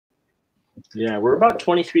Yeah, we're about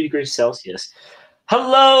 23 degrees Celsius.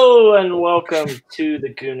 Hello and welcome to the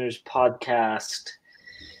Gooners Podcast.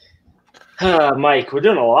 Mike, we're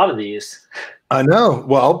doing a lot of these. I know.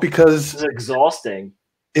 Well, because it's exhausting.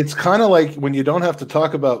 It's kind of like when you don't have to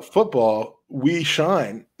talk about football, we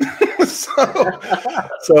shine.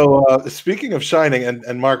 so speaking of shining,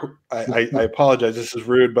 and Mark, I apologize. This is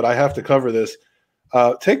rude, but I have to cover this.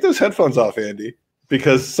 Take those headphones off, Andy,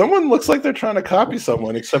 because someone looks like they're trying to copy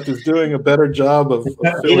someone, except is doing a better job of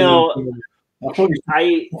I thought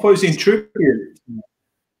it was in tribute.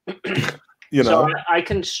 So I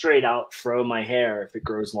can straight out throw my hair if it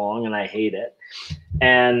grows long, and I hate it.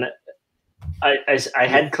 And I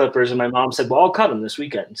had clippers, and my mom said, well, I'll cut them this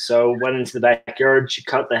weekend. So went into the backyard, she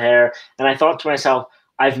cut the hair, and I thought to myself,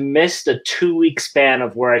 I've missed a 2-week span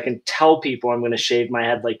of where I can tell people I'm going to shave my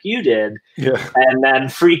head like you did, and then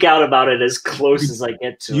freak out about it as close as I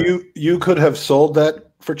get to it. You could have sold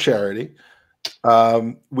that for charity.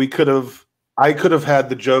 I could have had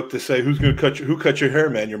the joke to say, who cut your hair,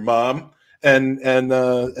 man? Your mom. And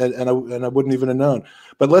I wouldn't even have known.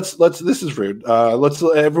 But let's this is rude. Let's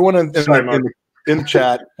everyone in the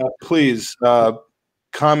chat, please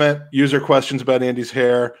comment, user questions about Andy's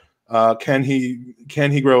hair. Can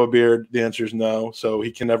he grow a beard? The answer is no. So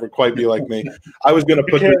he can never quite be like me. I was going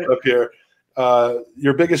to put this up here.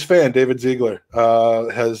 Your biggest fan, David Ziegler,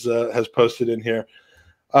 has posted in here.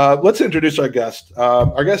 Let's introduce our guest.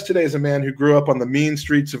 Our guest today is a man who grew up on the mean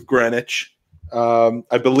streets of Greenwich.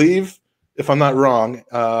 I believe, if I'm not wrong,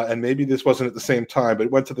 and maybe this wasn't at the same time, but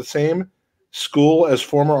went to the same school as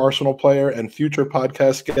former Arsenal player and future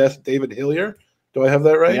podcast guest David Hillier. Do I have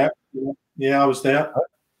that right? Yeah, I was there.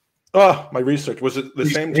 Oh, my research. Was it the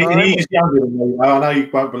same time? He's younger than me. I know you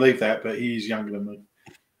won't believe that, but he's younger than me.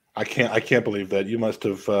 I can't believe that. You must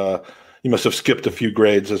have skipped a few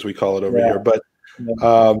grades, as we call it over here.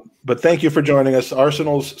 But thank you for joining us.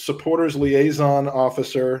 Arsenal's supporters liaison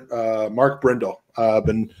officer, Mark Brindle.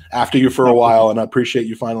 Been after you for a while, and I appreciate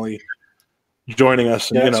you finally joining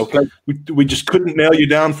us. And, we just couldn't nail you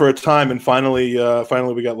down for a time, and finally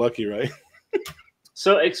we got lucky, right?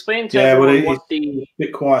 So explain to everyone what the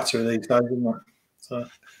bit quieter these days, isn't it? So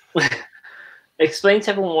explain to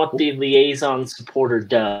everyone what the liaison supporter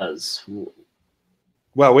does.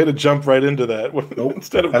 Wow, way to jump right into that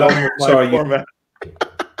instead of going with my format.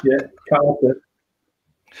 Yeah, can't help it.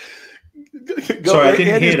 Sorry, I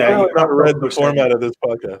didn't hear that. I read the format of this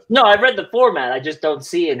podcast. No, I read the format. I just don't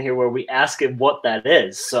see in here where we ask him what that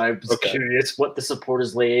is. So I was curious what the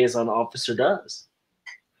supporters liaison officer does.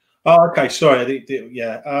 Oh, okay. Sorry.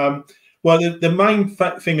 Well, the main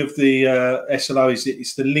thing of the SLO is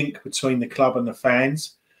it's the link between the club and the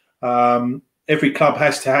fans. Every club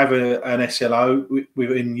has to have an SLO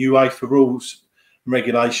within UEFA rules and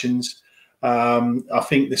regulations. I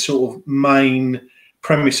think the sort of main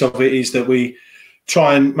premise of it is that we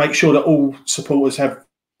try and make sure that all supporters have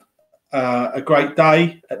a great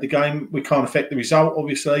day at the game. We can't affect the result,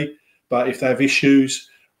 obviously, but if they have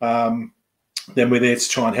issues, then we're there to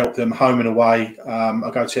try and help them home and away.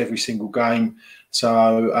 I go to every single game,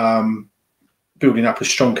 so building up a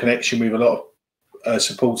strong connection with a lot of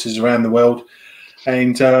supporters around the world,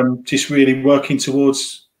 and just really working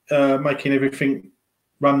towards making everything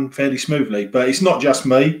run fairly smoothly. But it's not just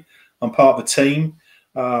me. I'm part of the team.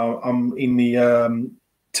 I'm in the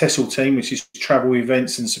TESL team, which is travel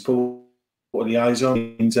events and support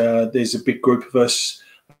liaison. And there's a big group of us.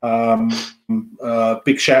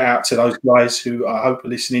 Big shout out to those guys who I hope are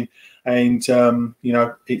listening. And,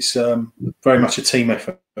 it's very much a team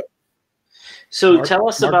effort. So Mark, tell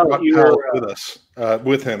us about your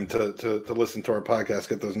with him to listen to our podcast,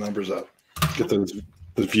 get those numbers up, get those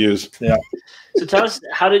views. Yeah. So tell us,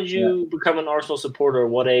 how did you become an Arsenal supporter?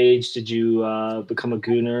 What age did you become a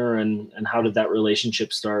Gooner, and how did that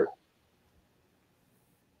relationship start?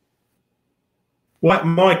 Well,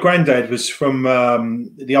 my granddad was from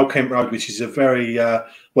the Old Kent Road, which is a very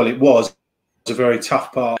it was a very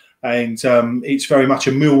tough part, and it's very much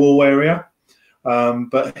a Millwall area.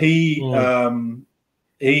 But he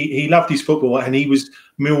loved his football, and he was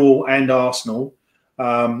Millwall and Arsenal.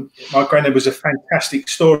 My granddad was a fantastic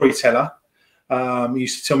storyteller. He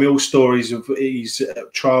used to tell me all stories of his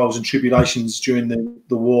trials and tribulations during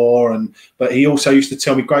the war, but he also used to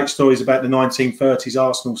tell me great stories about the 1930s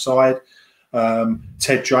Arsenal side,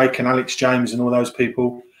 Ted Drake and Alex James and all those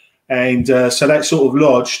people. And so that sort of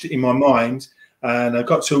lodged in my mind. And I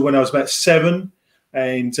got to when I was about 7,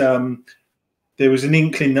 and there was an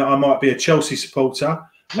inkling that I might be a Chelsea supporter.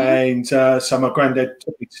 And so my granddad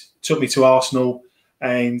took me to Arsenal.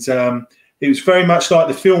 And it was very much like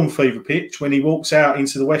the film Fever Pitch when he walks out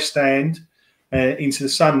into the West Stand, into the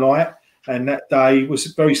sunlight, and that day was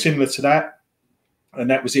very similar to that. And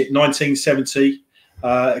that was it, 1970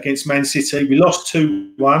 against Man City. We lost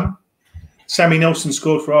 2-1. Sammy Nelson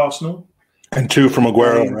scored for Arsenal. And 2 from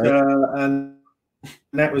Aguero, right? And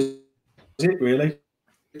that was it, really.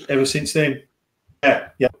 Ever since then. Yeah.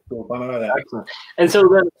 I know that. Excellent. And so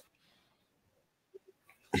then,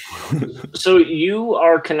 so you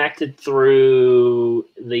are connected through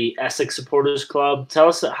the Essex Supporters Club. Tell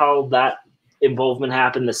us how that involvement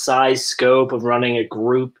happened, the size, scope of running a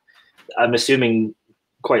group. I'm assuming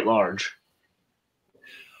quite large.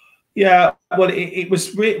 Yeah, well, it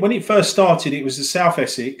was when it first started. It was the South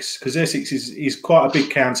Essex, because Essex is quite a big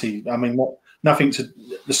county. I mean, nothing to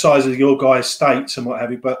the size of your guys' states and what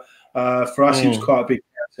have you, but for us, it was quite a big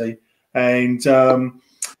county, and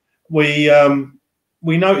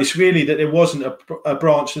we noticed really that there wasn't a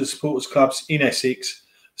branch of the supporters clubs in Essex.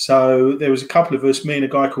 So there was a couple of us, me and a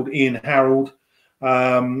guy called Ian Harold.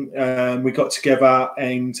 And we got together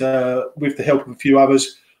and with the help of a few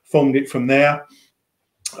others, formed it from there.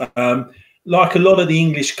 Like a lot of the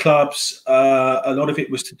English clubs, a lot of it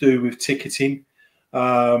was to do with ticketing,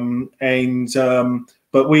 but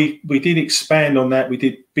we did expand on that. We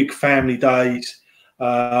did big family days.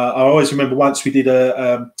 I always remember once we did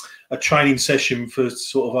a training session for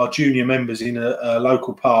sort of our junior members in a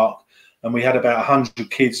local park, and we had about 100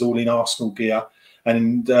 kids all in Arsenal gear.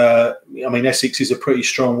 And I mean, Essex is a pretty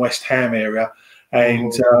strong West Ham area,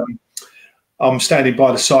 and I'm standing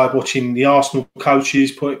by the side watching the Arsenal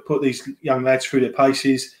coaches put these young lads through their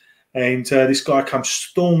paces, and this guy comes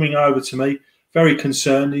storming over to me, very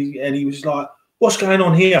concerned, and he was like, "What's going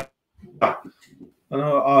on here?" And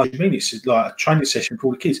I mean, it's like a training session for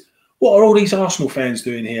all the kids. What are all these Arsenal fans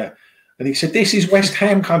doing here? And he said, "This is West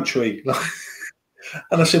Ham country."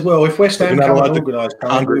 And I said, "Well, if West Ham come and organise,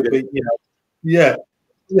 we'll be, you know." Yeah.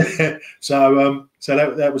 So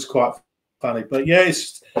that was quite funny, but yeah,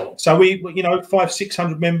 so we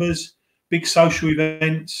 500-600 members, big social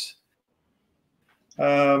events,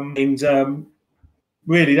 and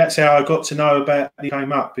really that's how I got to know about it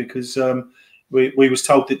came up, because we was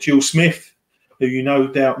told that Jill Smith, who you no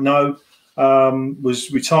doubt know,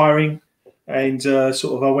 was retiring, and sort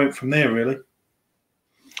of I went from there really.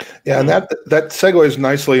 Yeah, and that segues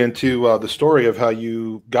nicely into the story of how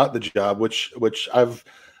you got the job, which I've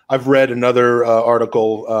read another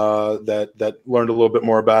article that learned a little bit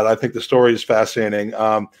more about it. I think the story is fascinating.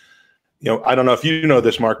 I don't know if you know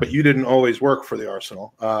this, Mark, but you didn't always work for the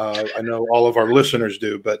Arsenal. I know all of our listeners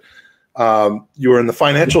do, but you were in the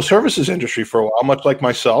financial services industry for a while, much like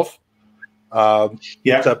myself.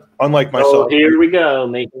 Except unlike myself. Oh, here we go,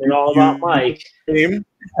 making it all about Mike. You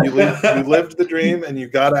lived the dream and you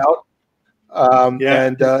got out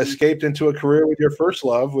and escaped into a career with your first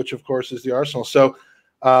love, which of course is the Arsenal. So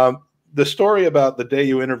the story about the day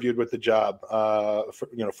you interviewed with the job,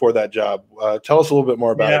 for that job, tell us a little bit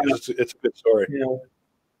more about it, because it's a good story.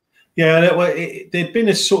 There'd been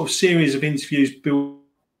a sort of series of interviews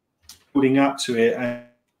building up to it,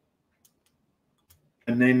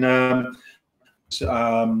 and then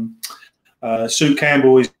Sue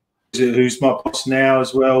Campbell, who's my boss now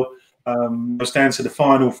as well, was down to the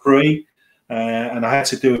final 3, and I had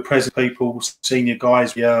to do a present people, senior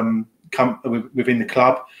guys within the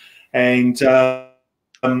club, and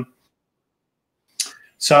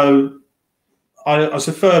so I was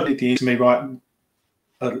the third lady to me, right,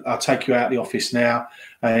 I'll take you out of the office now.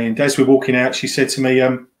 And as we're walking out, she said to me,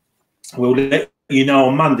 we'll let you know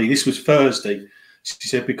on Monday. This was Thursday. She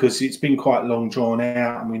said, because it's been quite long drawn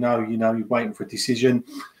out, and we know, you're waiting for a decision.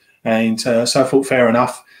 And so I thought, fair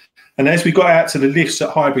enough. And as we got out to the lifts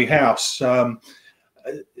at Highbury House,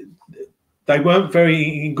 they weren't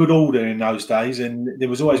very in good order in those days, and there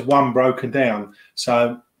was always one broken down.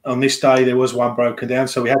 So on this day, there was one broken down,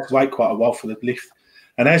 so we had to wait quite a while for the lift.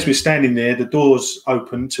 And as we're standing there, the doors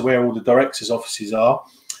open to where all the directors' offices are,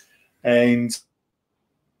 and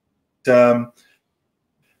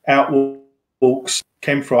out walks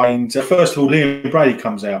Ken Fry, and first of all, Liam Brady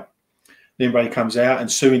comes out.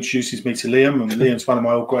 And Sue introduces me to Liam, and Liam's one of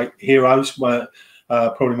my all great heroes,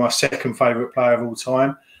 probably my second favourite player of all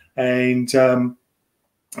time. And so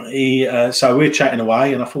we're chatting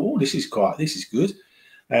away, and I thought, this is good.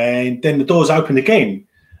 And then the doors opened again,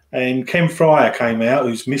 and Ken Fryer came out,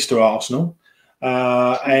 who's Mr. Arsenal,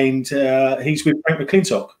 and he's with Frank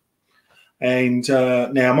McClintock. And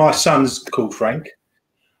now my son's called Frank.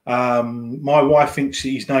 My wife thinks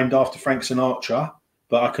he's named after Frank Sinatra,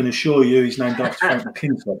 but I can assure you he's named after Frank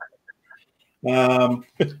McClintock.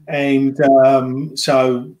 And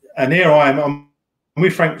here I am.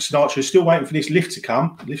 with Frank Sinatra, still waiting for this lift to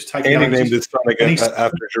come. Lift's taking And he ages. named his son again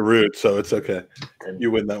after Giroud, so it's okay.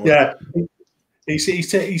 You win that one. Yeah,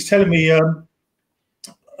 he's telling me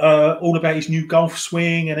all about his new golf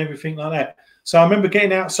swing and everything like that. So I remember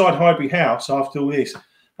getting outside Highbury House after all this.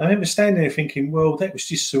 I remember standing there thinking, well, that was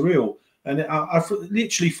just surreal. And I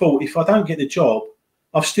literally thought, if I don't get the job,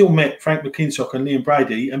 I've still met Frank McKintock and Liam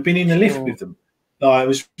Brady and been in the lift with them. Like, it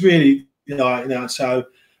was really, like, you know, so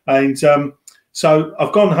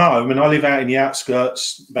I've gone home, and I live out in the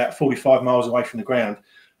outskirts, about 45 miles away from the ground.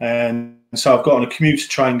 And so I've got on a commuter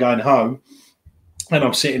train going home, and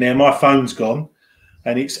I'm sitting there, my phone's gone,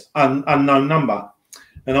 and it's unknown number.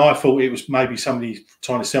 And I thought it was maybe somebody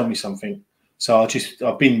trying to sell me something. So I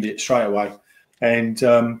binned it straight away. And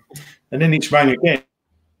then it's rang again.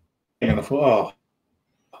 And I thought, oh.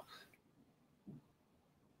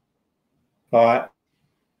 All right.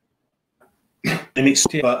 And it's,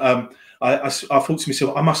 but I thought to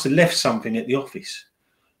myself, I must have left something at the office.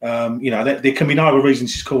 You know, there can be no other reason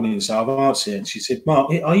she's calling. So I've answered it. And she said,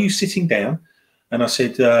 Mark, are you sitting down? And I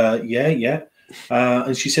said, yeah.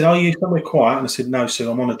 And she said, are you somewhere quiet? And I said, no, sir,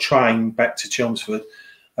 I'm on a train back to Chelmsford.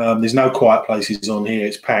 There's no quiet places on here.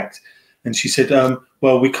 It's packed. And she said,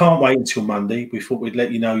 well, we can't wait until Monday. We thought we'd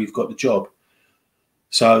let you know you've got the job.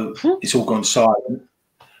 So it's all gone silent.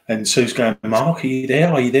 And Sue's going, Mark, are you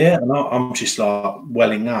there? Are you there? And I'm just like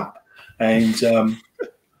welling up. And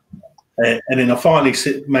then I finally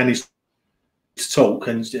managed to talk.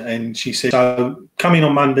 And she said, so come in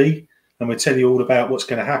on Monday and we'll tell you all about what's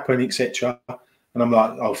going to happen, etc. And I'm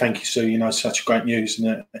like, oh, thank you, Sue. You know, such great news.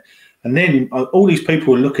 And then all these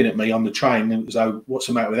people were looking at me on the train, and it was, oh, what's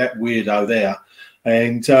the matter with that weirdo there?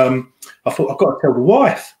 And I thought, I've got to tell the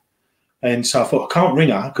wife. And so I thought, I can't ring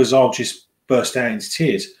her because I'll just burst out into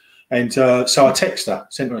tears. And so I texted her,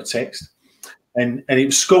 sent her a text. And it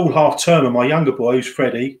was school half term, and my younger boy, who's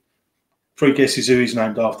Freddie, 3 guesses who he's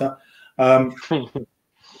named after,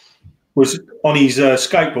 was on his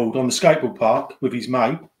skateboard, on the skateboard park with his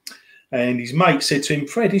mate. And his mate said to him,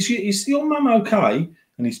 Fred, is your mum okay?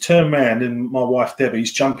 And he's turned around, and my wife,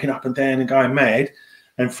 Debbie's jumping up and down and going mad.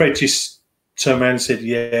 And Fred just turned around and said,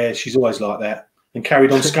 yeah, she's always like that, and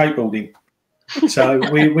carried on skateboarding. So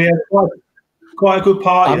we had quite a good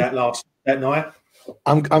party that night.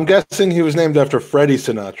 I'm guessing he was named after Freddie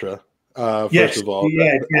Sinatra, yes, first of all.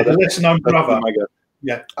 Yeah, the lesser-known brother.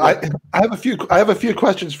 Yeah. I have a few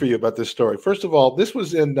questions for you about this story. First of all, this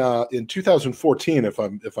was in 2014, if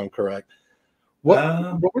I'm correct.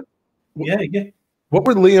 What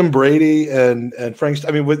were Liam Brady and Frank?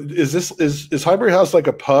 I mean, is Highbury House like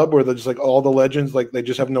a pub where they're just like all the legends, like they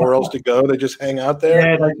just have nowhere else to go? They just hang out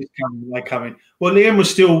there. Yeah, they come in. Well, Liam was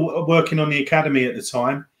still working on the academy at the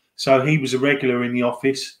time, so he was a regular in the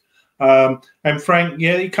office. And Frank,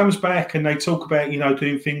 yeah, he comes back and they talk about, you know,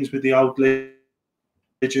 doing things with the old legend,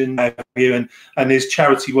 and there's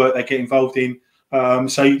charity work they get involved in.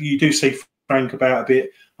 So you do see Frank about a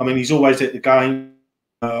bit. I mean, he's always at the game.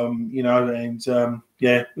 You know, and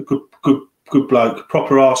yeah, a good bloke,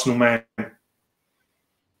 proper Arsenal man.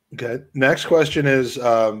 Okay. Next question is,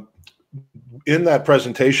 in that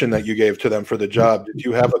presentation that you gave to them for the job, did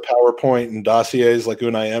you have a PowerPoint and dossiers like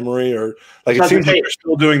Unai Emery, or like it seems like you're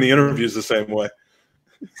still doing the interviews the same way?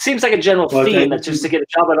 Seems like a general theme that just to get a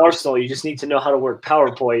job at Arsenal, you just need to know how to work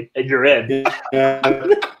PowerPoint, and you're in.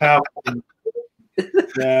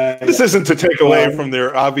 This isn't to take away from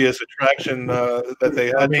their obvious attraction that they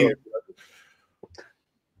had. I mean,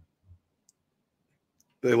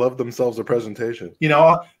 they love themselves a presentation. You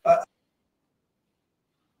know,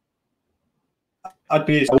 I'd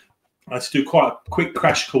do quite a quick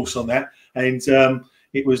crash course on that, and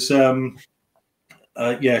it was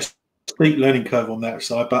steep learning curve on that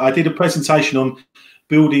side. But I did a presentation on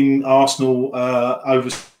building Arsenal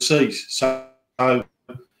overseas, so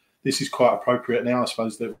this is quite appropriate now, I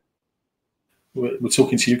suppose, that we're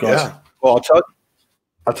talking to you guys. Yeah. Well,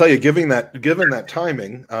 I'll tell you, given that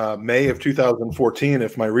timing, May of 2014,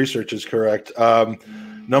 if my research is correct,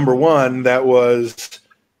 number one, that was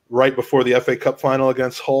right before the FA Cup final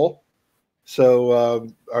against Hull. So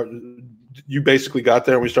you basically got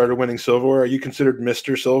there and we started winning silverware. Are you considered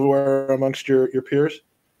Mr. Silverware amongst your peers?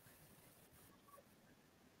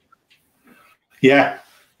 Yeah.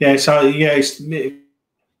 So yeah, it's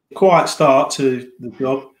quiet start to the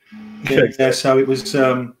job. Yeah, so it was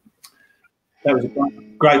that was a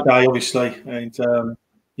great day, obviously, and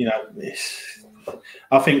you know,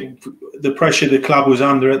 I think the pressure the club was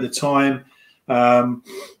under at the time, and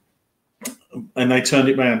they turned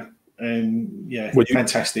it around, and yeah, well,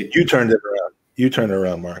 fantastic. You turned it around. You turned it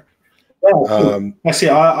around, Mark. Yeah, that's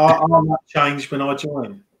it. I'm not changed when I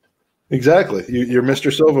joined. Exactly. You're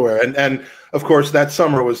Mr. Silverware. And of course, that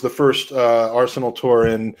summer was the first Arsenal tour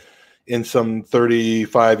in some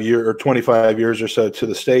 35 years or 25 years or so to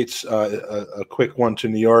the States, a quick one to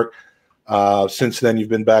New York. Since then, you've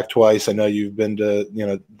been back twice. I know you've been to,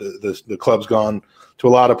 the club's gone to a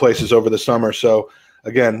lot of places over the summer. So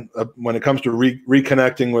again, when it comes to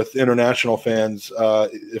reconnecting with international fans,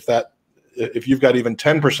 if you've got even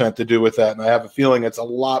 10% to do with that, and I have a feeling it's a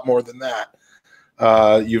lot more than that,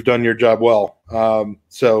 you've done your job well.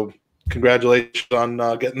 So congratulations on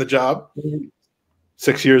getting the job.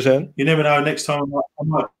 6 years in. You never know. Next time I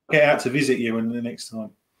might get out to visit you. And the next time,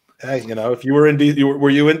 hey, if you were in DC, were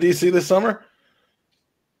you in DC this summer?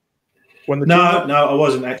 No, I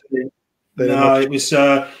wasn't actually. No, it was.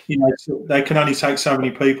 They can only take so many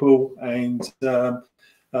people, and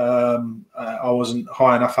I wasn't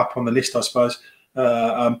high enough up on the list, I suppose.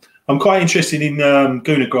 I'm quite interested in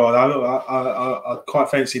Gooners Pod. I quite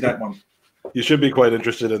fancy that one. You should be quite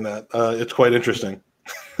interested in that. It's quite interesting.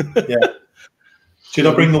 Yeah. Should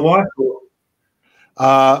I bring the wife? Or?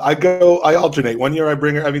 I alternate. 1 year I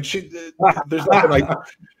bring her. I mean, there's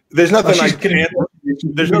nothing I can't.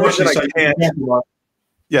 There's no reason I can't.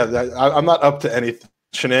 Yeah, I'm not up to any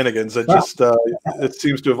shenanigans. It just it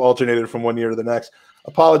seems to have alternated from 1 year to the next.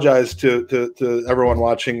 Apologize to everyone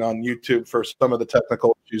watching on YouTube for some of the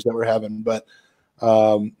technical issues that we're having, but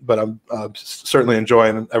I'm certainly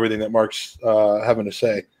enjoying everything that Mark's having to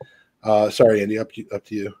say. Sorry, Andy, up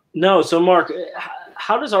to you. No, so Mark,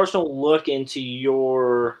 how does Arsenal look into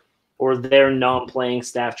their non-playing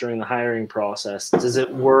staff during the hiring process? Does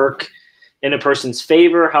it work in a person's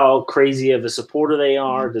favor? How crazy of a supporter they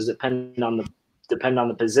are? Does it depend on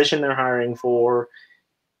the position they're hiring for?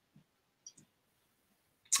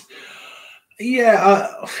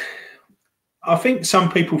 Yeah, I think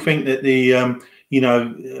some people think that the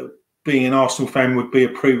being an Arsenal fan would be a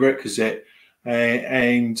prerequisite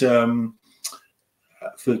and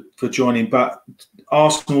for joining, but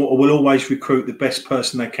Arsenal will always recruit the best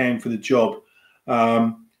person they can for the job.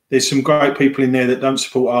 There's some great people in there that don't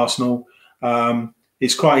support Arsenal.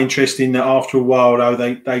 It's quite interesting that after a while, though,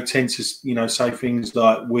 they tend to say things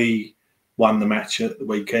like "we won the match at the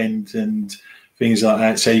weekend" and things like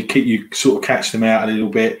that. So you sort of catch them out a little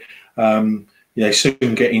bit. They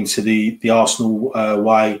soon get into the Arsenal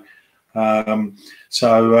way.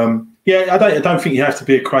 Yeah, I don't think you have to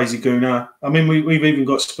be a crazy Gooner. I mean, we've even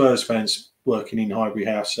got Spurs fans working in Highbury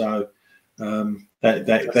House, so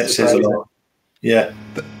that says a lot. Yeah,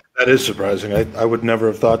 that is surprising. I would never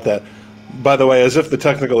have thought that. By the way, as if the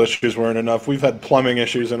technical issues weren't enough, we've had plumbing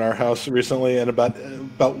issues in our house recently, and about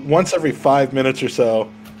once every 5 minutes or so,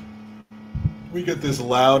 we get this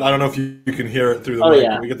loud. I don't know if you can hear it through the mic.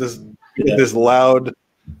 Yeah. We get this loud,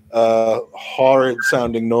 horrid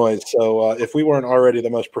sounding noise. So if we weren't already the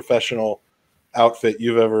most professional outfit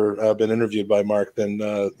you've ever been interviewed by, Mark, then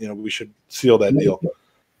we should seal that deal.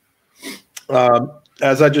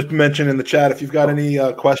 As I just mentioned in the chat, if you've got any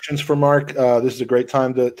questions for Mark, this is a great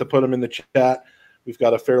time to put them in the chat. We've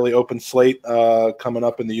got a fairly open slate coming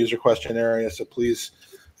up in the user question area, so please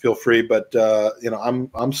feel free. But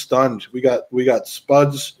I'm stunned. We got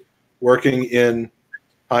Spuds working in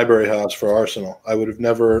Highbury House for Arsenal. I would have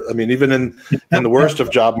never. I mean, even in the worst of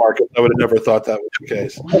job markets, I would have never thought that was the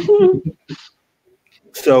case.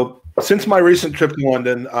 So, since my recent trip to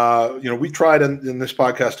London, we tried in this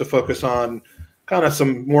podcast to focus on kind of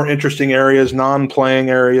some more interesting areas, non-playing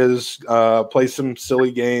areas, play some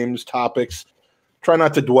silly games, topics. Try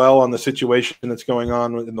not to dwell on the situation that's going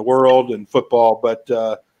on in the world and football, but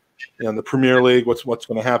in the Premier League, what's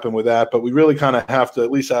going to happen with that. But we really kind of have to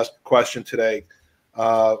at least ask a question today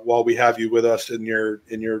while we have you with us in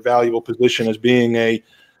your valuable position as being a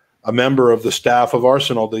member of the staff of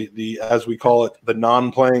Arsenal, the as we call it, the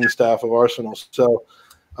non-playing staff of Arsenal. So.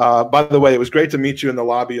 By the way, it was great to meet you in the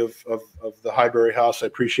lobby of the Highbury House. I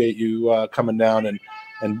appreciate you coming down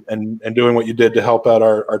and doing what you did to help out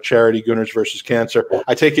our charity, Gooners versus Cancer.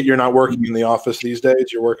 I take it you're not working in the office these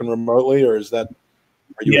days. You're working remotely, or is that?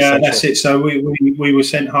 Yeah, that's it. So we were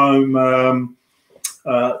sent home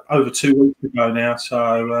over 2 weeks ago now.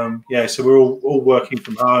 So so we're all working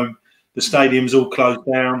from home. The stadium's all closed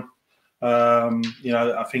down.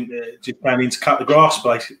 I think they're just planning to cut the grass,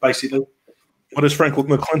 basically. What does Frank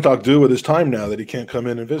McClintock do with his time now that he can't come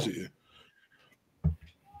in and visit you?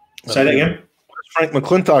 Say that again. What does Frank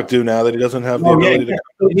McClintock do now that he doesn't have the ability to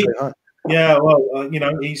come and say hi? Yeah, well,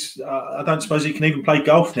 he's. I don't suppose he can even play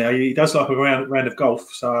golf now. He does like a round of golf.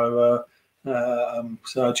 So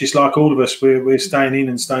just like all of us, we're staying in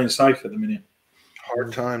and staying safe at the minute.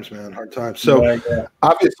 Hard times, man. Hard times. So Yeah.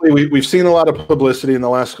 obviously we've seen a lot of publicity in the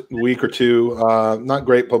last week or two, not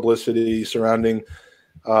great publicity surrounding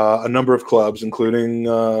a number of clubs, including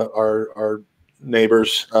our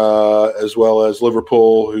neighbors, as well as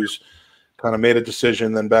Liverpool, who's kind of made a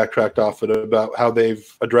decision, then backtracked off it about how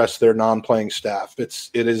they've addressed their non-playing staff. It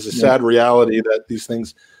is a sad reality that these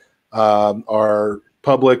things are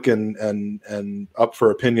public and up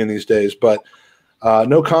for opinion these days. But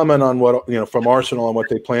no comment on what from Arsenal and what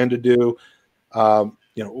they plan to do.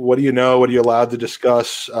 What do you know? What are you allowed to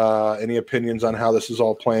discuss? Any opinions on how this is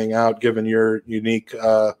all playing out, given your unique?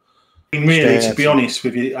 Really, to be honest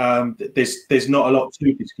with you, there's not a lot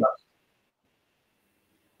to discuss.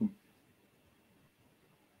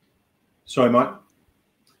 Sorry, Mike.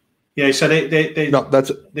 Yeah, so there's not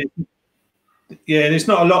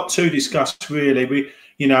a lot to discuss really.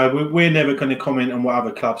 We're never going to comment on what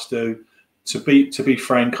other clubs do. To be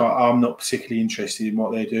frank, I'm not particularly interested in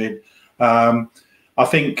what they're doing. I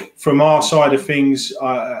think from our side of things,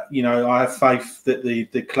 I have faith that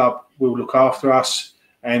the club will look after us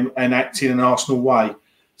and act in an Arsenal way.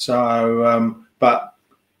 So, but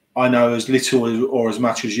I know as little or as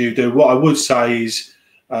much as you do. What I would say is,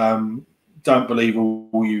 don't believe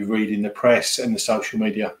all you read in the press and the social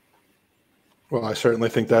media. Well, I certainly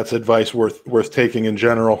think that's advice worth taking in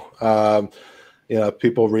general.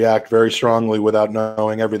 People react very strongly without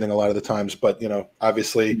knowing everything a lot of the times. But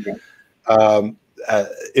obviously,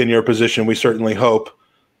 in your position, we certainly hope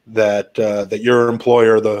that your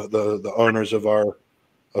employer, the owners of our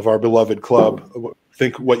beloved club,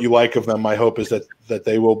 think what you like of them. My hope is that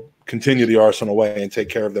they will continue the Arsenal way and take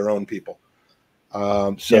care of their own people.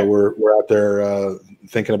 We're out there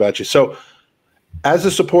thinking about you. So, as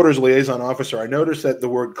a supporters liaison officer, I noticed that the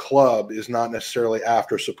word club is not necessarily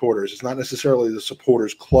after supporters. It's not necessarily the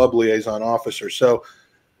supporters club liaison officer. So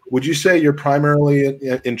would you say you're primarily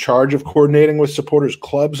in charge of coordinating with supporters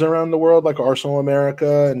clubs around the world, like Arsenal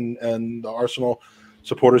America and the Arsenal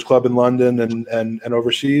Supporters Club in London and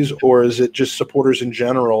overseas, or is it just supporters in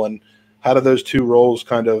general? And how do those two roles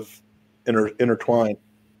kind of intertwine?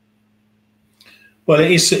 Well,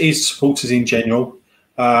 it is supporters in general.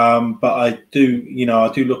 But I do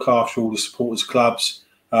look after all the supporters clubs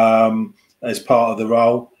as part of the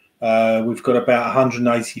role. We've got about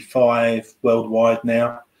 185 worldwide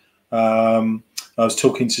now. I was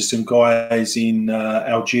talking to some guys in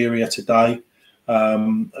Algeria today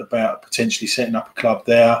about potentially setting up a club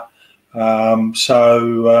there.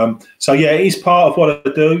 So yeah, it is part of what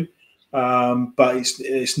I do, but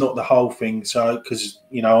it's not the whole thing. So because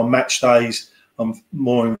on match days I'm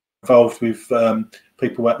more involved with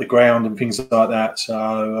people at the ground and things like that.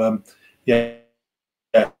 So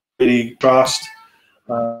really trust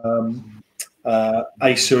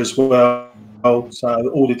ASA as well. So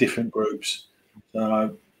all the different groups.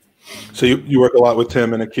 So you work a lot with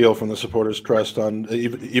Tim and Akil from the Supporters Trust on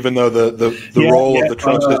even though the role of the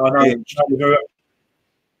trust has changed.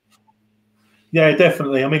 Yeah,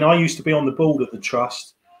 definitely. I mean, I used to be on the board of the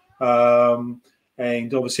trust, and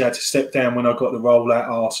obviously I had to step down when I got the role at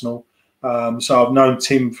Arsenal. So I've known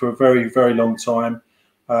Tim for a very, very long time,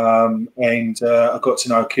 and I got to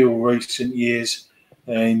know Akil recent years,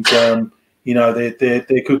 and they're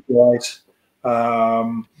good guys.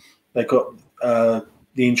 They've got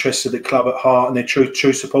the interests of the club at heart, and they're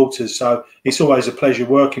true supporters. So it's always a pleasure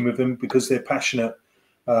working with them because they're passionate.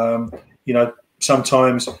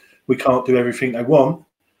 Sometimes we can't do everything they want,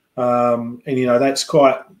 and that's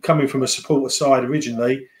quite coming from a supporter side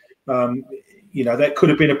originally. That could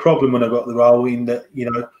have been a problem when I got the role in that,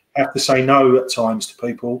 I have to say no at times to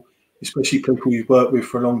people, especially people you've worked with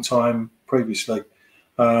for a long time previously.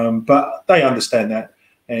 But they understand that,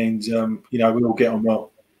 and, we all get on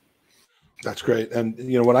well. That's great. And,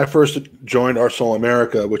 when I first joined Arsenal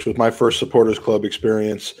America, which was my first supporters club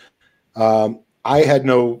experience, I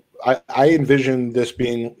envisioned this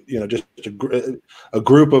being, just a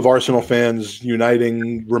group of Arsenal fans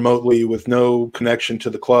uniting remotely with no connection to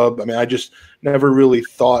the club. I mean, I just never really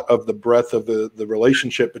thought of the breadth of the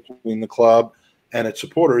relationship between the club and its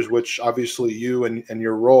supporters, which obviously you and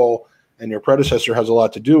your role and your predecessor has a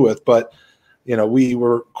lot to do with. But, we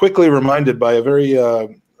were quickly reminded by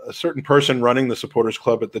a certain person running the supporters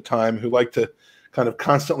club at the time who liked to kind of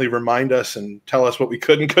constantly remind us and tell us what we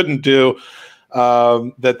could and couldn't do.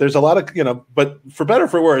 That there's a lot of, but for better or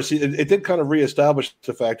for worse, it did kind of reestablish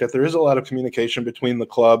the fact that there is a lot of communication between the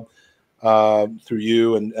club through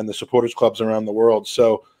you and the supporters clubs around the world.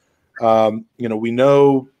 So, we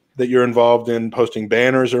know that you're involved in posting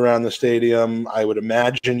banners around the stadium. I would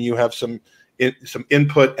imagine you have some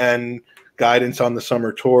input and guidance on the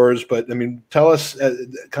summer tours. But I mean, tell us,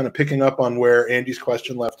 kind of picking up on where Andy's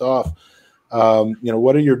question left off.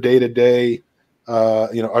 What are your day-to-day?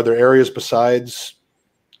 Are there areas besides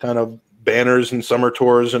kind of banners and summer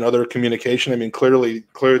tours and other communication? I mean, clearly,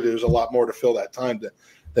 there's a lot more to fill that time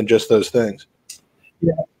than just those things.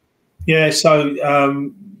 Yeah. So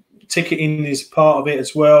ticketing is part of it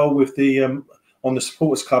as well. With the on the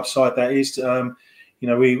supporters club side, that is,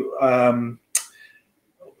 we.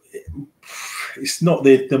 It's not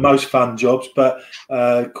the most fun jobs, but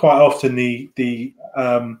quite often the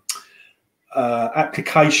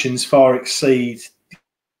applications far exceed.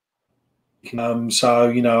 So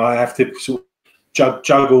I have to sort of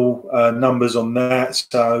juggle numbers on that.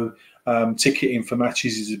 So ticketing for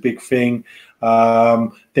matches is a big thing.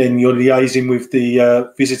 Then you're liaising with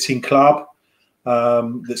the visiting club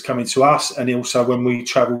that's coming to us, and also when we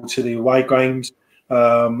travel to the away games,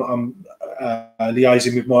 I'm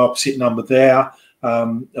liaising with my opposite number there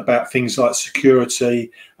about things like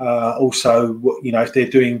security. Also, if they're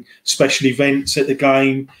doing special events at the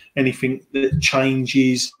game, anything that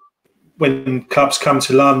changes. When clubs come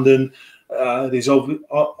to London, there's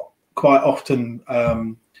quite often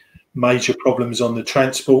major problems on the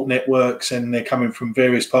transport networks, and they're coming from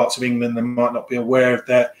various parts of England. They might not be aware of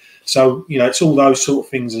that. So, it's all those sort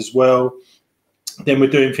of things as well. Then we're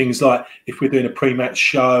doing things like if we're doing a pre-match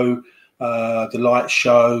show, the light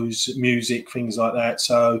shows, music, things like that.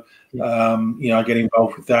 So, I get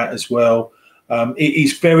involved with that as well. It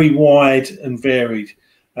is very wide and varied.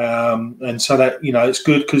 And so that, it's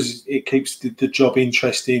good because it keeps the job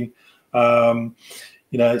interesting. So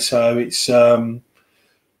it's,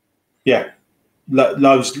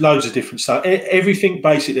 loads of different stuff. Everything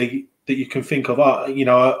basically that you can think of. I do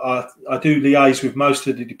liaise with most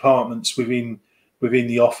of the departments within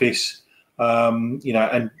the office,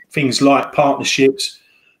 and things like partnerships.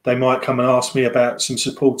 They might come and ask me about some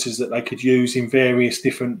supporters that they could use in various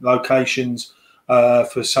different locations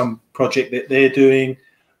for some project that they're doing.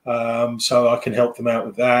 So I can help them out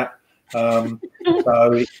with that. So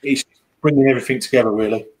it's bringing everything together,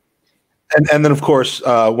 really. And then, of course,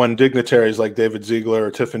 when dignitaries like David Ziegler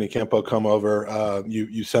or Tiffany Campo come over,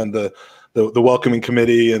 you send the welcoming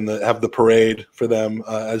committee and have the parade for them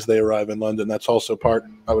as they arrive in London. That's also part,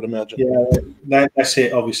 I would imagine. Yeah, that's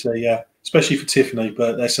it, obviously, yeah. Especially for Tiffany,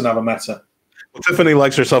 but that's another matter. Well, Tiffany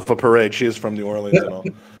likes herself a parade. She is from New Orleans and all.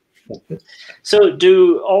 So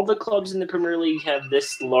do all the clubs in the Premier League have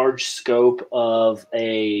this large scope of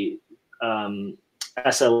a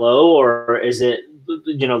SLO, or is it,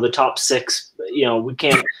 the top six? We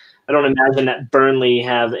can't – I don't imagine that Burnley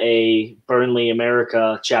have a Burnley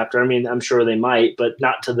America chapter. I mean, I'm sure they might, but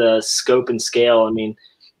not to the scope and scale. I mean,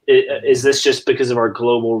 is this just because of our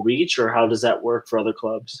global reach, or how does that work for other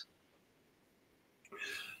clubs?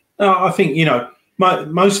 I think,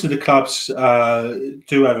 most of the clubs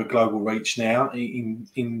do have a global reach now,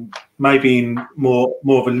 in maybe in more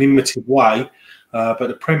of a limited way, but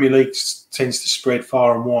the Premier League tends to spread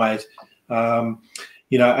far and wide.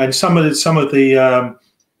 And some of the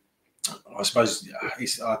I suppose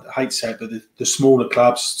I hate to say it, but the smaller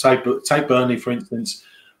clubs, take Burnley for instance.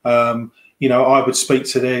 I would speak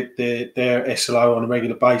to their SLO on a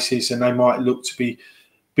regular basis, and they might look to be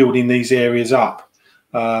building these areas up.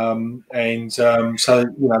 So they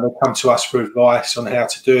come to us for advice on how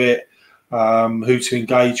to do it, who to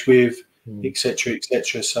engage with, etc.,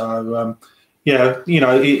 etc. So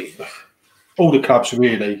all the clubs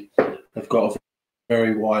really have got a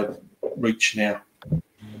very wide reach now.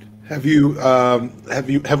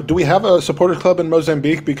 Do we have a supporter club in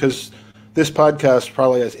Mozambique? Because this podcast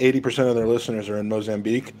probably has 80% of their listeners are in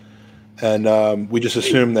Mozambique. And we just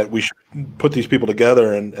assume that we should put these people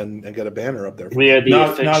together and get a banner up there. We are the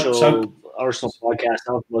official Arsenal podcast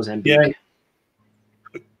of Mozambique.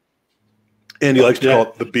 Yeah. Andy likes to call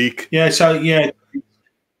it the Beak. Yeah, so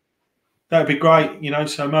that'd be great.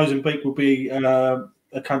 So Mozambique will be a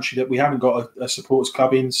country that we haven't got a supporters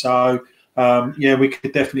club in. So we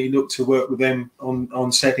could definitely look to work with them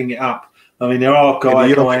on setting it up. I mean, there are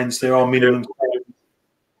guidelines, there are minimums.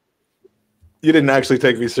 You didn't actually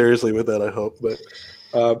take me seriously with that, I hope. But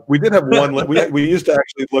we did have one. We used to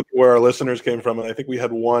actually look at where our listeners came from, and I think we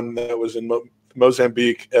had one that was in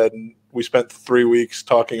Mozambique, and we spent 3 weeks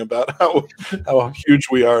talking about how huge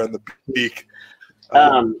we are in the Beak.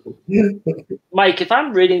 Mike, if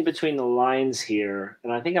I'm reading between the lines here,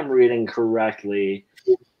 and I think I'm reading correctly,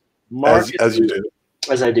 Mark as you do.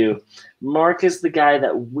 As I do. Mark is the guy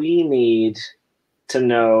that we need to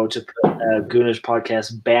know to put a Gooners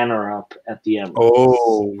podcast banner up at the Emirates.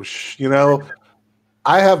 Oh,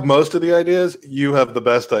 I have most of the ideas. You have the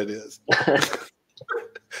best ideas.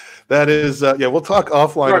 That is, yeah, we'll talk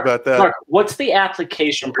offline about that. Mark, what's the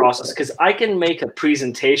application process? Because I can make a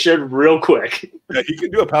presentation real quick. Yeah, you can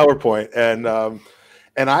do a PowerPoint, and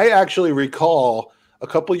I actually recall a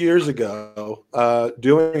couple years ago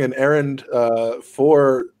doing an errand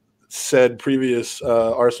for said previous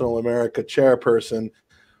Arsenal America chairperson,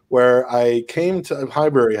 where I came to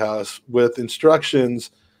Highbury House with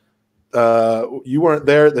instructions. You weren't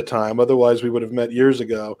there at the time, otherwise we would have met years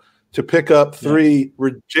ago, to pick up 3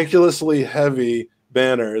 ridiculously heavy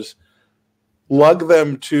banners, lug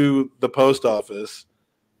them to the post office,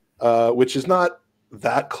 which is not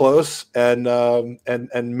that close, and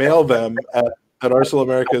mail them at Arsenal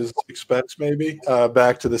America's expense, maybe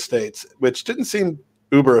back to the States, which didn't seem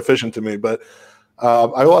uber efficient to me, but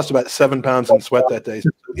I lost about 7 pounds in sweat that day. So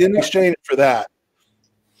in exchange for that,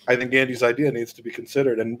 I think Andy's idea needs to be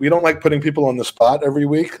considered, and we don't like putting people on the spot every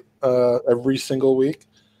week, every single week.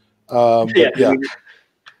 Yeah.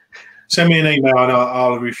 Send me an email and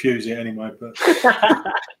I'll refuse it anyway. But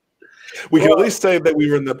we can at least say that we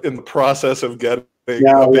were in the process of getting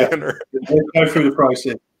a banner. Go through the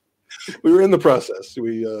process. We were in the process. Well,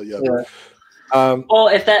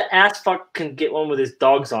 if that ass fuck can get one with his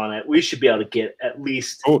dogs on it, we should be able to get at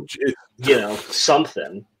least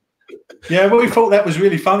something. Yeah, well, we thought that was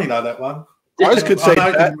really funny though, that one. Ours could say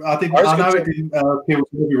that. I know it didn't appeal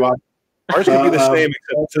to everyone. Ours could be the same,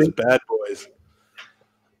 except it says Bad Boys.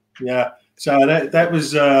 Yeah, so that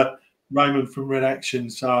was Raymond from Red Action.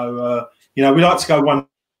 So, we like to go one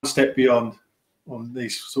step beyond on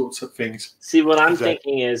these sorts of things. See, what I'm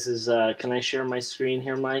thinking is can I share my screen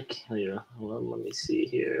here, Mike? Yeah, hold on, let me see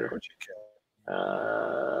here. Of course you can.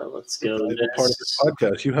 Let's go to this. Part of this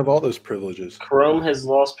podcast. You have all those privileges. Chrome has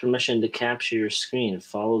lost permission to capture your screen.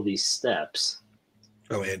 Follow these steps.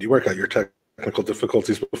 Oh, Andy, work out your technical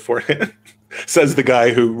difficulties beforehand. Says the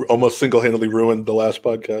guy who almost single-handedly ruined the last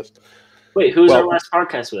podcast. Wait, who was our last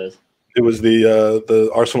podcast with? It was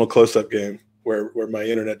the Arsenal close-up game where my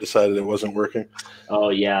internet decided it wasn't working. Oh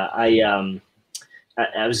yeah, I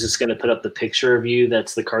was just gonna put up the picture of you.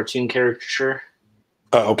 That's the cartoon caricature.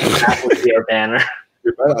 Oh, that would be our banner.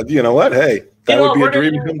 You know what? Hey, that would be a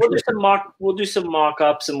dream. We'll do some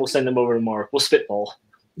mock-ups and we'll send them over to Mark. We'll spitball.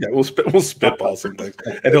 Yeah, we'll spitball some things,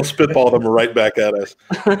 and he'll spitball them right back at us.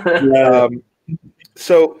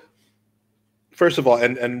 So, first of all,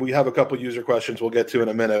 and we have a couple user questions we'll get to in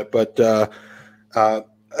a minute, but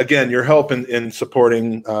again, your help in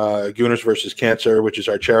supporting Gooners versus Cancer, which is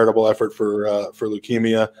our charitable effort for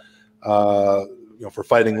leukemia, for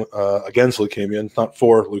fighting against leukemia, not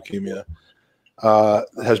for leukemia,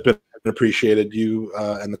 has been appreciated. You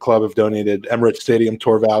and the club have donated Emirates Stadium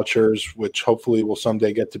tour vouchers, which hopefully will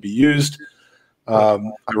someday get to be used.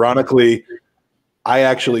 Ironically, I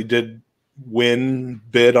actually did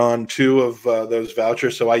bid on 2 of those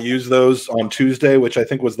vouchers, so I used those on Tuesday, which I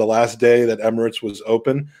think was the last day that Emirates was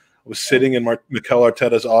open. I was sitting in Mikel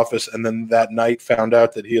Arteta's office, and then that night found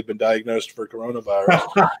out that he had been diagnosed for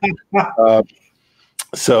coronavirus.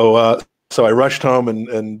 So I rushed home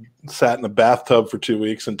and sat in a bathtub for 2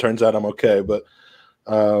 weeks, and turns out I'm okay. But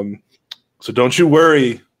so don't you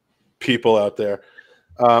worry, people out there.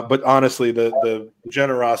 But honestly, the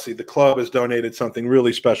generosity, the club has donated something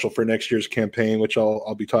really special for next year's campaign, which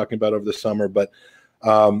I'll be talking about over the summer. But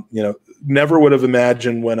never would have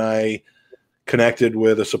imagined when I connected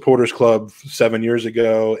with a supporters club 7 years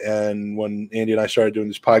ago, and when Andy and I started doing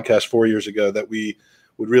this podcast 4 years ago, that we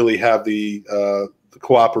would really have the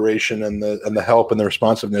cooperation and the help and the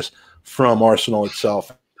responsiveness from Arsenal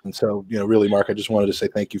itself. And so, really, Mark, I just wanted to say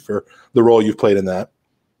thank you for the role you've played in that.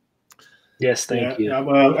 Yes, thank you.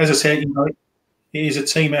 Well, as I said, it is a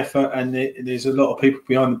team effort, and there's a lot of people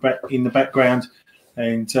in the background,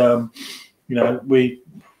 and we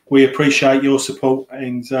appreciate your support,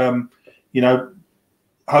 and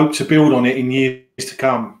hope to build on it in years to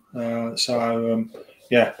come.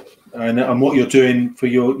 And what you're doing for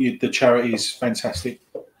the charity is fantastic.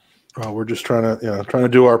 Well, we're just trying to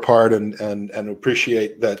do our part and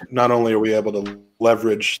appreciate that not only are we able to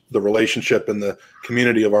leverage the relationship and the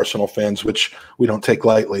community of Arsenal fans, which we don't take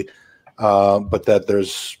lightly, but that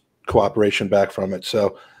there's cooperation back from it.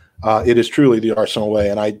 So it is truly the Arsenal way.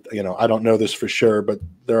 And I don't know this for sure, but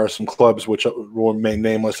there are some clubs which will remain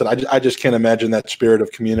nameless, and I just can't imagine that spirit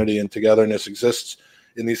of community and togetherness exists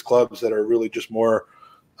in these clubs that are really just more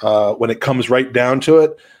when it comes right down to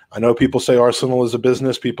it. I know people say Arsenal is a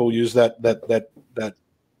business. People use that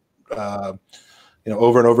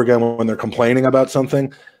over and over again when they're complaining about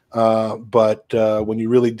something. But when you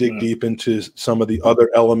really dig deep into some of the other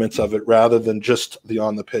elements of it, rather than just the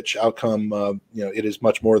on the pitch outcome, it is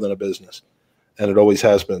much more than a business, and it always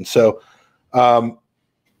has been. So,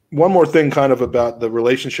 one more thing kind of about the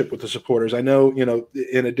relationship with the supporters. I know,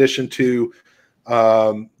 in addition to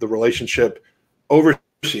the relationship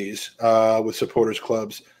overseas with supporters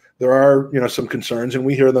clubs, there are, some concerns, and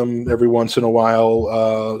we hear them every once in a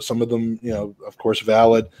while. Some of them, of course,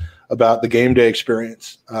 valid, about the game day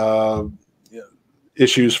experience.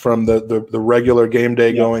 Issues from the regular game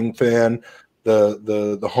day going fan,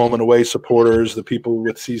 the home and away supporters, the people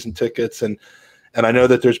with season tickets, and I know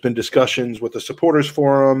that there's been discussions with the supporters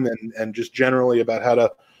forum and just generally about how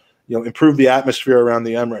to, improve the atmosphere around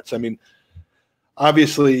the Emirates. I mean,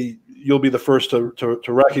 obviously, you'll be the first to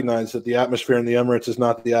recognize that the atmosphere in the Emirates is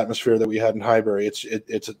not the atmosphere that we had in Highbury. It's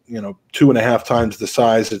 2.5 times the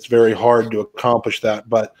size. It's very hard to accomplish that,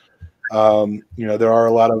 but there are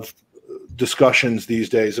a lot of discussions these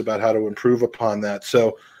days about how to improve upon that.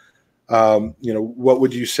 So, what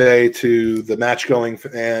would you say to the match going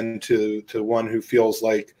fan, to one who feels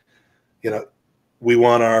like, we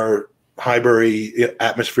want our Highbury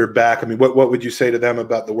atmosphere back? I mean, what would you say to them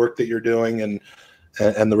about the work that you're doing and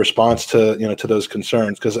the response to, to those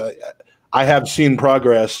concerns? Because I have seen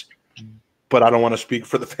progress, but I don't want to speak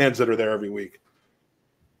for the fans that are there every week.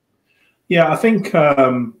 Yeah, I think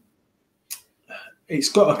it's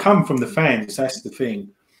got to come from the fans. That's the thing.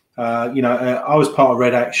 I was part of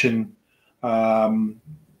Red Action,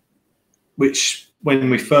 which when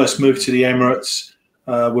we first moved to the Emirates,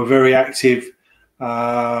 were very active.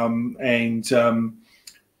 And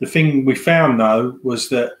the thing we found, though, was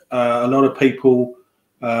that a lot of people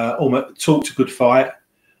almost talked a good fight.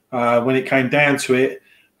 When it came down to it,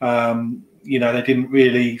 they didn't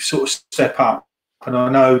really sort of step up. And I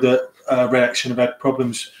know that Red Action have had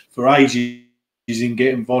problems for ages in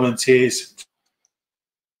getting volunteers.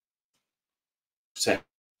 So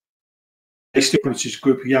it's a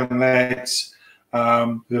group of young lads who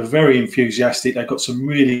are very enthusiastic. They've got some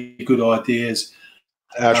really good ideas.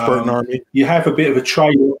 Ashburton Army. You have a bit of a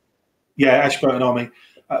trade-off. Yeah, Ashburton Army.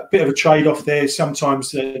 A bit of a trade-off there.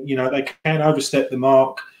 Sometimes, they can overstep the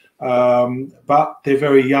mark, but they're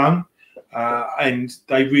very young and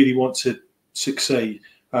they really want to succeed.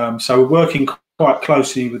 So we're working quite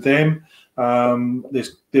closely with them.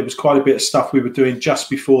 There was quite a bit of stuff we were doing just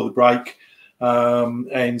before the break.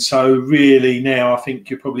 And so really now I think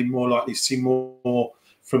you're probably more likely to see more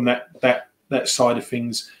from that side of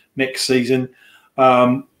things next season.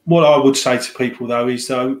 What I would say to people, though,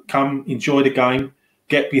 is come enjoy the game,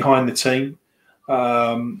 get behind the team,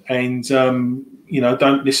 and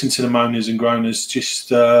don't listen to the moaners and groaners. Just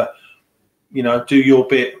do your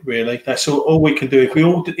bit. Really, that's all we can do. If we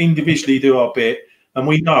all individually do our bit, and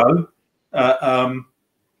we know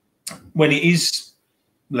when it is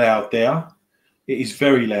loud there, it is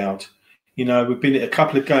very loud. We've been at a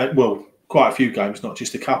couple of games. Well, quite a few games, not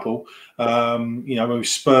just a couple. With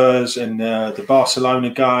Spurs and the Barcelona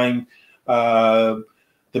game, the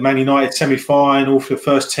Man United semi-final for the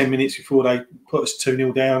first 10 minutes before they put us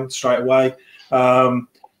 2-0 down straight away.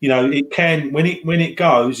 It can, when it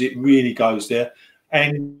goes, it really goes there.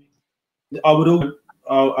 And I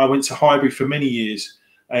went to Highbury for many years,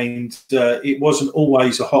 and it wasn't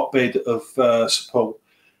always a hotbed of support.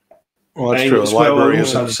 Well, that's true. As well, I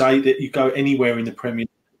also say that you go anywhere in the Premier.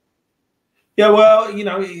 Yeah, well,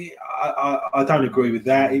 I don't agree with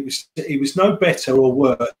that. It was no better or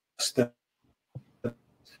worse than,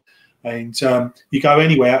 and you go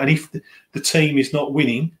anywhere, and if the team is not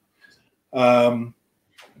winning,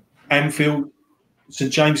 Anfield,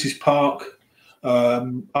 St James's Park,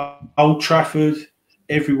 Old Trafford,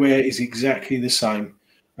 everywhere is exactly the same.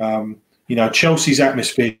 Chelsea's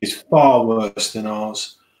atmosphere is far worse than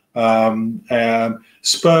ours.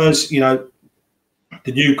 Spurs,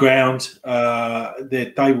 the new ground,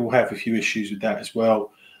 they will have a few issues with that as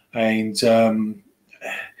well. And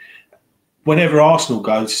whenever Arsenal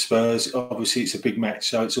goes to Spurs, obviously it's a big match,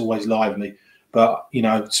 so it's always lively. But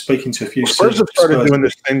speaking to a few, Spurs have started doing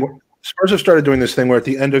this thing. Spurs have started doing this thing where at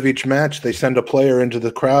the end of each match they send a player into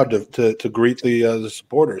the crowd to greet the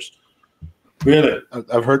supporters. Really,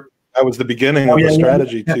 I've heard that was the beginning of a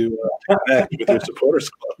strategy to connect with your supporters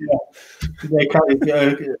club. Yeah.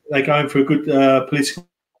 They're going for a good political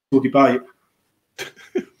debate.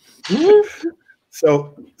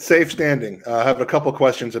 So safe standing. I have a couple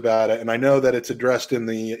questions about it, and I know that it's addressed in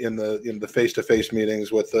the face-to-face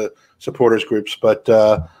meetings with the supporters groups. But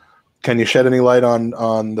can you shed any light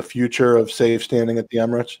on the future of safe standing at the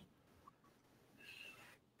Emirates?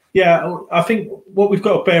 Yeah, I think what we've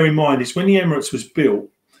got to bear in mind is when the Emirates was built,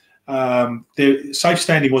 the safe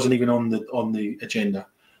standing wasn't even on the agenda.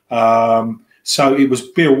 So it was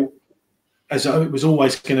built as though it was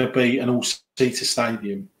always going to be an all-seater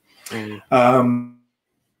stadium.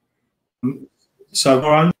 So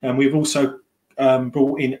our own, and we've also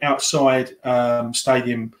brought in outside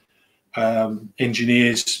stadium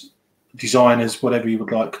engineers, designers, whatever you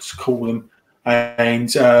would like to call them. And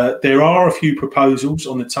there are a few proposals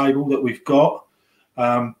on the table that we've got,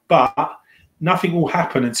 but nothing will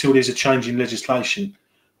happen until there's a change in legislation.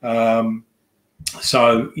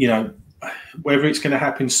 So, you know, whether it's going to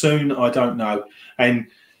happen soon, I don't know. And,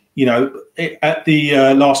 you know, at the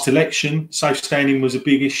last election, safe standing was a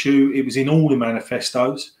big issue. It was in all the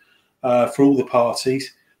manifestos for all the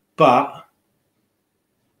parties. But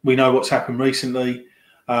we know what's happened recently.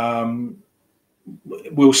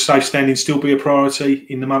 Will safe standing still be a priority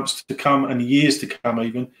in the months to come and the years to come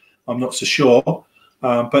even? I'm not so sure.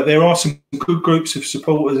 But there are some good groups of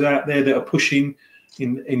supporters out there that are pushing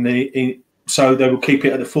so they will keep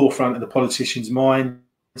it at the forefront of the politicians'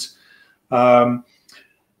 minds.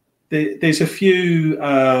 There's a few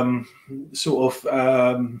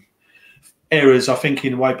errors, I think,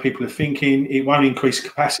 in the way people are thinking. It won't increase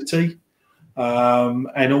capacity,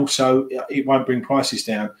 and also it won't bring prices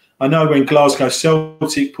down. I know when Glasgow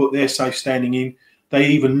Celtic put their safe standing in, they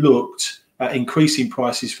even looked at increasing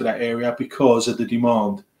prices for that area because of the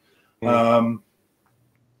demand.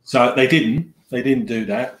 So they didn't do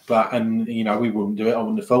that, and you know, we wouldn't do it. I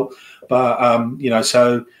wouldn't have thought, but you know,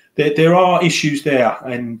 so there are issues there,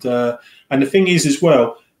 and the thing is as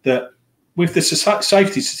well that with the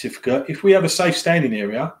safety certificate, if we have a safe standing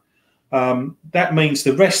area, that means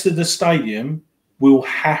the rest of the stadium will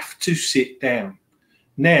have to sit down.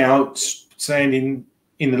 Now, standing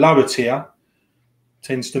in the lower tier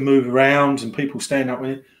tends to move around and people stand up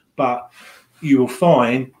with it, but you will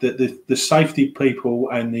find that the safety people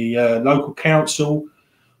and the local council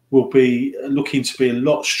will be looking to be a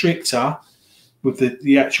lot stricter with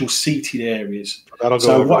the actual seated areas.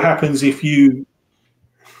 So what happens if you,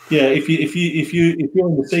 if you're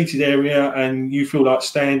in the seated area and you feel like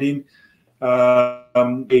standing,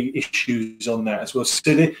 the issues on that as well.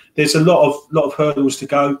 So there's a lot of hurdles to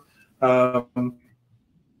go.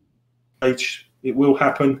 It will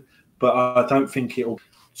happen, but I don't think it'll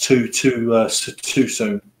too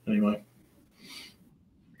soon anyway.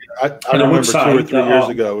 I remember 2 or 3 years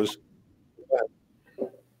ago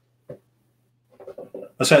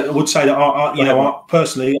I would say that I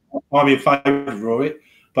personally, I'm in favour of it,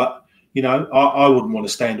 but you know, I wouldn't want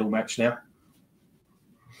to stand all match now.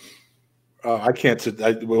 I can't sit.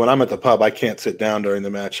 When I'm at the pub, I can't sit down during the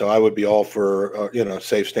match, so I would be all for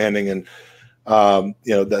safe standing. And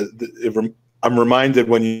I'm reminded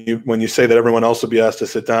when you say that everyone else will be asked to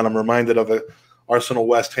sit down. I'm reminded of a Arsenal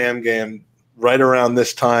West Ham game right around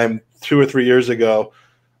this time 2 or 3 years ago.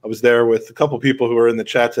 I was there with a couple people who are in the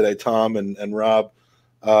chat today, Tom and Rob.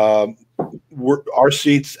 Our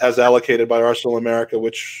seats as allocated by Arsenal America,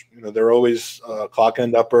 which they're always clock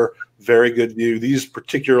end upper, very good view. These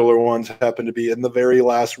particular ones happen to be in the very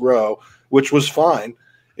last row, which was fine,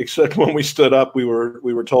 except when we stood up, we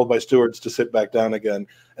were told by stewards to sit back down again,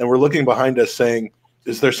 and we're looking behind us saying,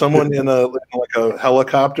 "Is there someone in a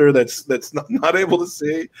helicopter that's not able to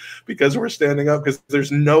see because we're standing up?" Because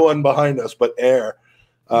there's no one behind us but air.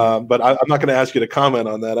 But I'm not going to ask you to comment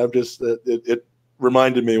on that. I'm just it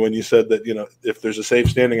reminded me when you said that if there's a safe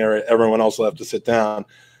standing area, everyone else will have to sit down.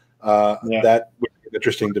 That would be an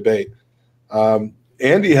interesting debate.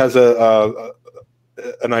 Andy has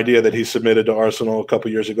an idea that he submitted to Arsenal a couple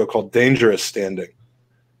years ago called dangerous standing.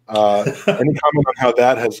 Any comment on how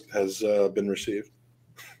that has been received?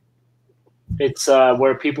 It's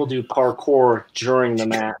where people do parkour during the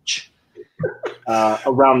match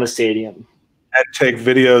around the stadium. And take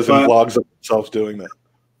videos and vlogs of themselves doing that.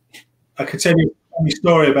 I could tell you a funny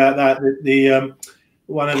story about that. The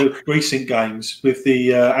one of the recent games with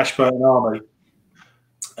the Ashburton Army,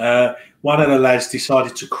 one of the lads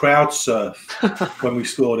decided to crowd surf when we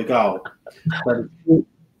scored a goal. So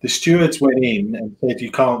the stewards went in and said, "You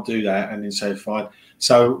can't do that," and then said, "Fine."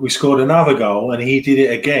 So we scored another goal, and he did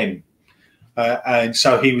it again, and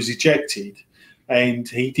so he was ejected. And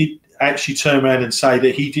he did actually turn around and say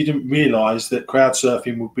that he didn't realise that crowd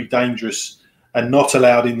surfing would be dangerous and not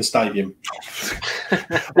allowed in the stadium.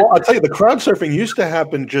 Well, I'll tell you, the crowd surfing used to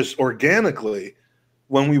happen just organically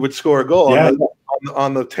when we would score a goal. Yeah.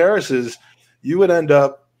 On the terraces, you would end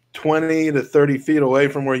up 20 to 30 feet away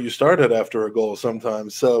from where you started after a goal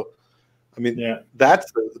sometimes. So, I mean,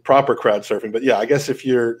 that's the proper crowd surfing. But yeah, I guess if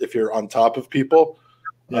you're on top of people,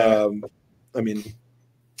 I mean.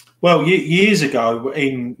 Well, years ago,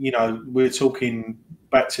 we're talking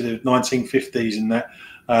back to the 1950s and that,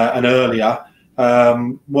 and earlier.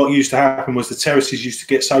 What used to happen was the terraces used to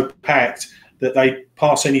get so packed that they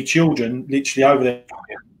pass any children literally over there.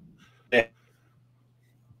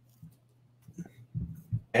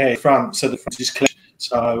 hair front, so the front is clear.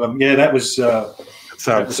 So yeah, that was a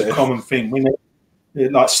common thing. We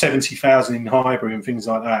had like 70,000 in Highbury and things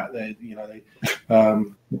like that.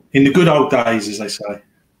 In the good old days, as they say.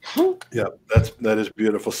 Yeah, that is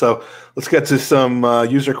beautiful. So let's get to some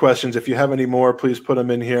user questions. If you have any more, please put them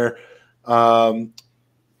in here. From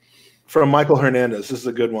Michael Hernandez, this is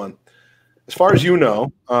a good one. As far as you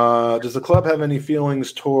know, does the club have any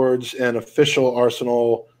feelings towards an official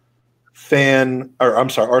Arsenal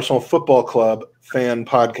Arsenal Football Club fan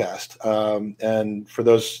podcast? And for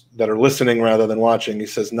those that are listening rather than watching, he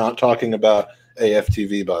says not talking about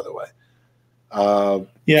AFTV, by the way.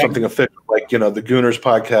 Something official, like, the Gooners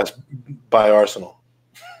podcast by Arsenal.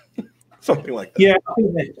 Something like that. Yeah, I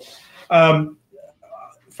think that,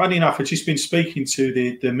 funny enough, I've just been speaking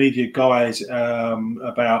to the media guys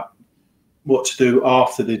about what to do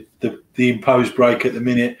after the imposed break at the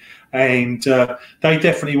minute, and they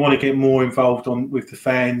definitely want to get more involved with the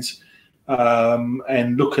fans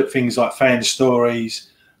and look at things like fan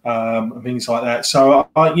stories and things like that. So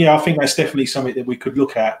I think that's definitely something that we could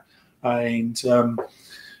look at and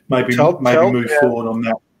maybe move forward on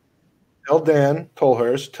that. Tell Dan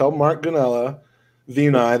Tolhurst, tell Mark Ganella,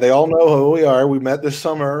 Vinay, they all know who we are. We met this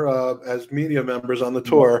summer as media members on the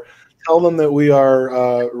tour. Tell them that we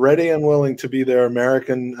are ready and willing to be their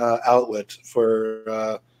American outlet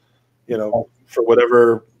for, for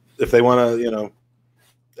whatever, if they want to,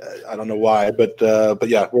 I don't know why, but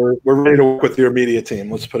yeah, we're ready to work with your media team.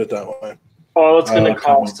 Let's put it that way. All it's going to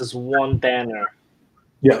cost is one banner.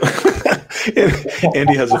 Yeah.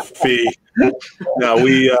 Andy has a fee. No,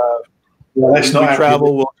 we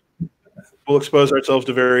travel. We'll expose ourselves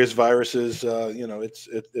to various viruses.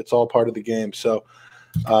 It's all part of the game. So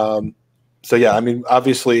yeah, I mean,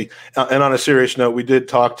 obviously, and on a serious note, we did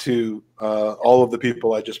talk to all of the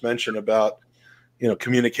people I just mentioned about,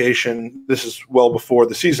 communication. This is well before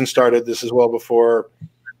the season started. This is well before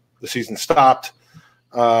the season stopped.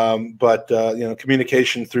 But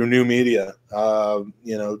communication through new media,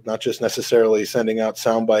 not just necessarily sending out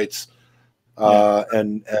sound bites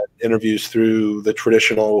and interviews through the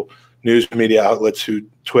traditional news media outlets who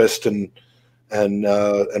twist and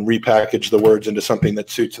repackage the words into something that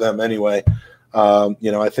suits them anyway.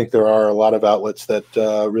 I think there are a lot of outlets that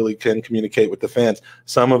really can communicate with the fans.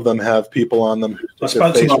 Some of them have people on them who put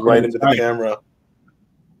their face right into the camera.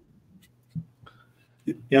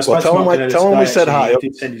 Yeah, well, tell him we said hi.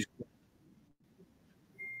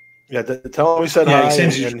 Yeah, tell him we said hi.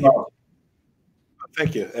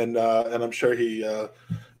 Thank you, and I'm sure he is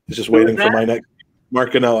just waiting for my next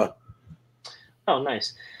Mark Ganella. Oh,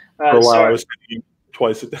 nice. For a while, I was thinking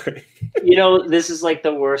twice a day. This is like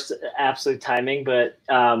the worst absolute timing, but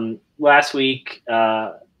last week,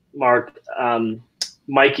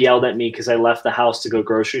 Mike yelled at me because I left the house to go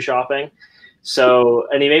grocery shopping. So,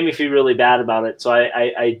 and he made me feel really bad about it. So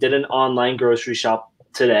I did an online grocery shop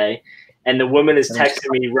today, and the woman is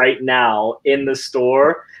texting me right now in the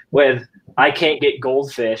store with, I can't get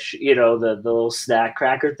goldfish, the little snack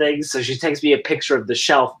cracker things. So she takes me a picture of the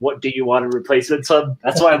shelf. What do you want a replacement? So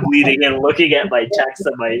that's why I'm leading and looking at my text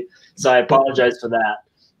so I apologize for that.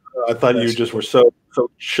 I thought you just were so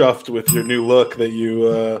chuffed with your new look that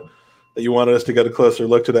you wanted us to get a closer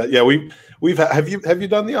look to that. Yeah, have you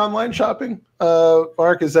done the online shopping,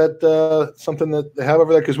 Mark? Is that something that they have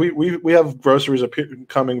over there? Because we have groceries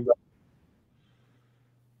coming.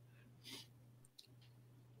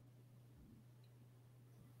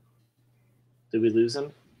 Did we lose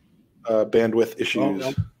him? Bandwidth issues.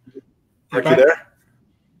 Oh, Are you there?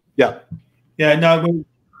 Yeah. Yeah. No.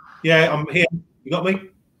 I'm here. You got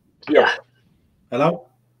me? Yeah. Hello.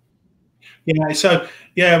 Yeah. So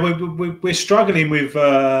yeah, we're struggling with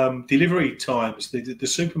delivery times. The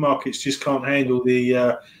supermarkets just can't handle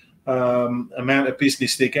the amount of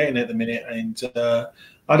business they're getting at the minute, and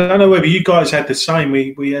I don't know whether you guys had the same.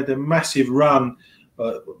 We had a massive run.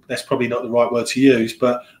 That's probably not the right word to use,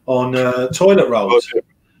 but on toilet rolls.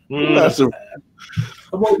 What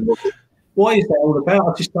is that all about?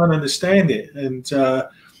 I just don't understand it. And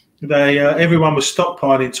everyone was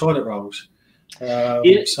stockpiling toilet rolls. I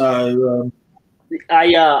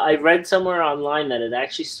read somewhere online that it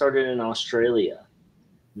actually started in Australia,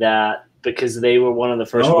 that because they were one of the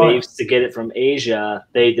first waves to get it from Asia,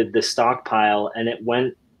 they did the stockpile, and it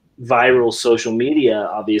went viral social media,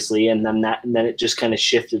 obviously, and then it just kind of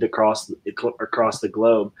shifted across the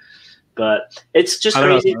globe. But it's just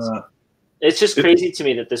crazy. It's just crazy to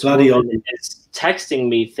me that this woman is texting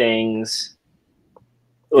me things.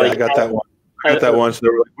 Yeah, I got that one. I got that once. They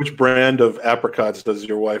were like, "Which brand of apricots does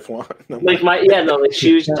your wife want?" Like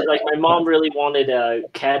she was like my mom really wanted a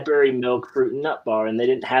Cadbury milk fruit and nut bar, and they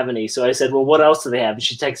didn't have any. So I said, "Well, what else do they have?" And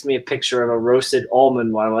she texted me a picture of a roasted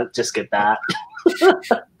almond one. I went, "Just get that."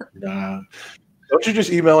 Nah. Don't you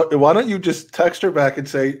just email it? Why don't you just text her back and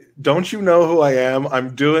say, "Don't you know who I am?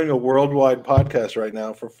 I'm doing a worldwide podcast right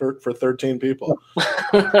now for 13 people.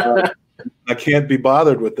 I can't be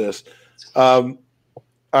bothered with this." All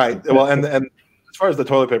right. Well, and as far as the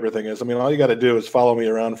toilet paper thing is, I mean, all you got to do is follow me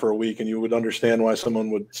around for a week, and you would understand why someone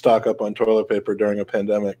would stock up on toilet paper during a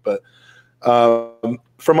pandemic. But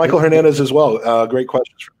from Michael Hernandez as well, great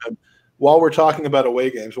questions from him. While we're talking about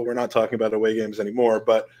away games, well, we're not talking about away games anymore,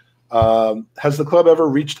 but has the club ever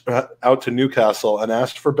reached out to Newcastle and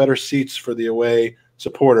asked for better seats for the away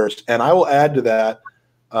supporters? And I will add to that,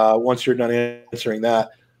 once you're done answering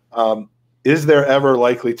that, is there ever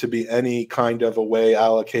likely to be any kind of away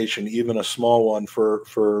allocation, even a small one,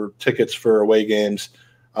 for tickets for away games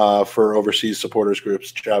for overseas supporters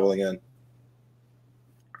groups traveling in?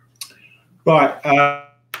 Right.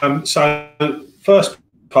 So first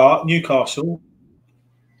part, Newcastle.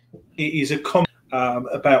 It is a comment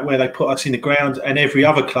about where they put us in the ground, and every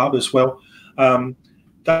other club as well.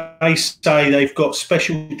 They say they've got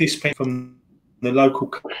special discipline from the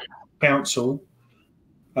local council.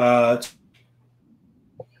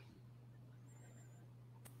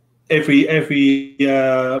 Every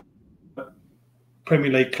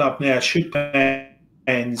Premier League club now should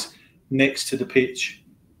fans next to the pitch,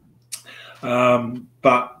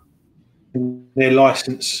 but their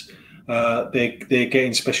license, they're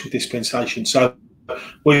getting special dispensation. So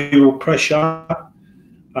we will pressure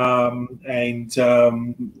and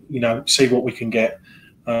see what we can get.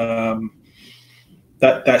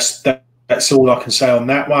 That's all I can say on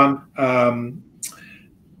that one.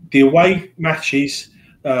 The away matches.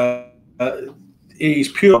 It is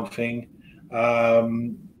pure thing. Our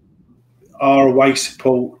away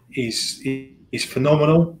support is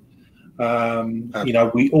phenomenal.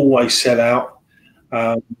 We always sell out,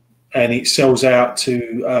 and it sells out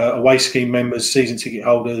to away scheme members, season ticket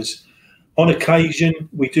holders. On occasion,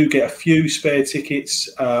 we do get a few spare tickets,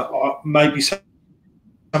 maybe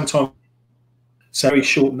sometimes very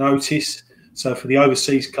short notice. So for the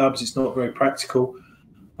overseas clubs, it's not very practical.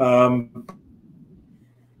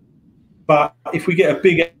 But if we get a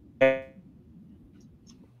big,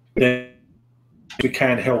 then we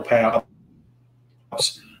can help out.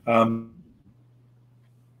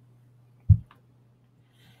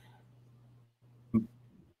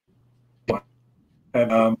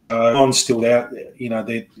 On still there,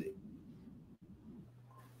 they're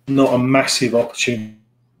not a massive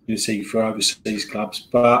opportunity for overseas clubs,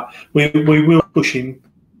 but we will push him.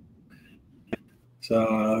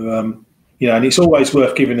 So and it's always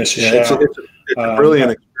worth giving us a shout. It's a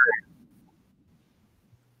brilliant experience.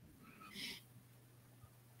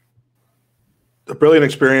 A brilliant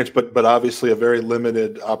experience, but obviously a very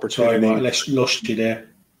limited opportunity. Sorry, Mike, lost you there.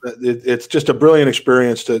 It's just a brilliant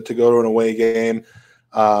experience to go to an away game.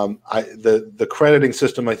 The crediting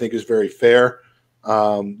system, I think, is very fair.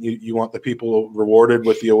 You want the people rewarded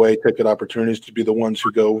with the away ticket opportunities to be the ones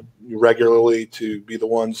who go regularly, to be the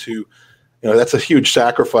ones who, that's a huge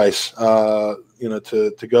sacrifice, to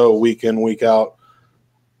go week in, week out,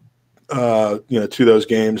 to those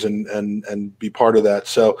games and be part of that.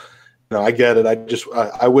 So, I get it.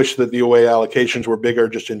 I wish that the away allocations were bigger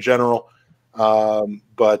just in general.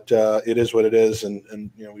 But it is what it is.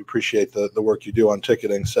 And we appreciate the work you do on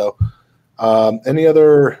ticketing. So, any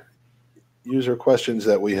other user questions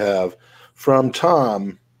that we have from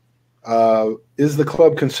Tom? Is the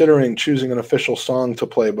club considering choosing an official song to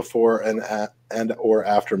play before and or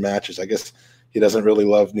after matches? I guess he doesn't really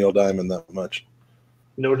love Neil Diamond that much.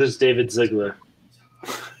 Nor does David Ziegler.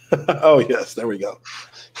 Oh, yes. There we go.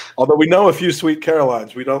 Although we know a few Sweet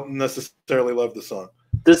Carolines, we don't necessarily love the song.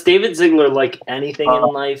 Does David Ziegler like anything in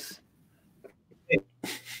life?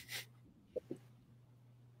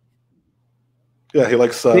 Yeah, he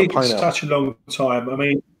likes pineapple. Such a long time. I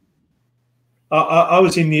mean, I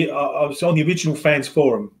was on the original fans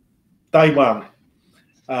forum, day one,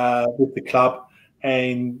 with the club,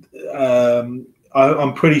 and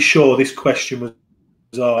I'm pretty sure this question was.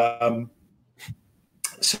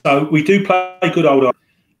 So we do play good old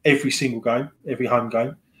every single game, every home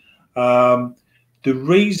game. The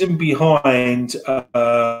reason behind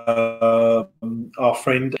our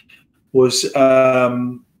friend was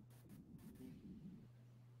in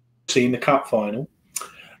the cup final.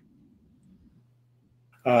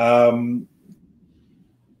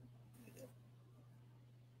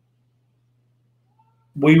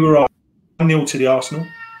 We were 1-0 to the Arsenal.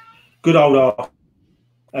 good old art.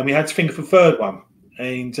 And we had to think of a third one.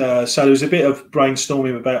 And so there was a bit of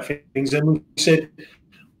brainstorming about things. And we said,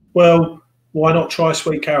 well, why not try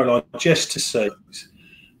Sweet Caroline just to see?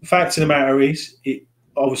 The fact of the matter is,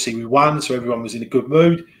 obviously we won, so everyone was in a good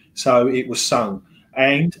mood. So it was sung.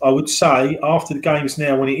 And I would say after the games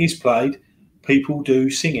now, when it is played, people do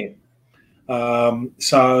sing it. And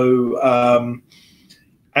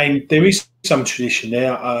there is some tradition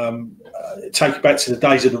there. Take it back to the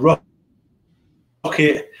days of the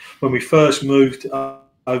Rocket, when we first moved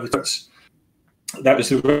over to us. That was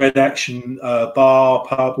the Red Action bar,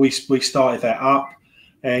 pub. We started that up.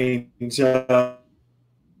 And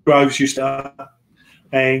Groves used to,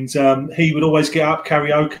 and he would always get up,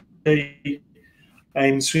 karaoke,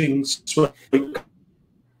 and swing Sweet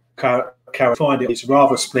Caroline. Find it's a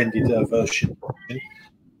rather splendid version.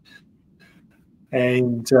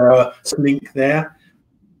 And link there.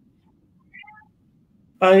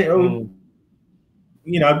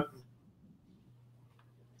 You know,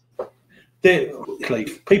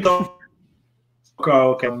 people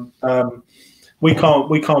go. We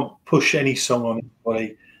can't push any song on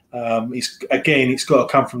anybody. It's got to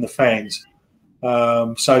come from the fans.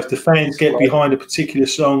 So if the fans get behind a particular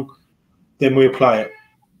song, then we'll play it.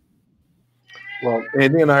 Well,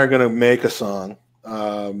 Andy and I are going to make a song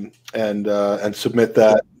and submit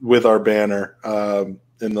that with our banner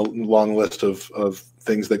in the long list of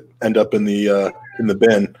things that end up in the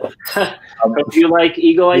bin. Hope you like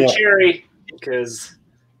Eagle Eye Cherry, because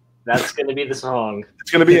that's going to be the song.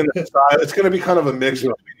 It's going to be it's going to be kind of a mix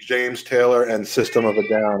between James Taylor and System of a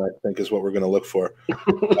Down, I think, is what we're going to look for,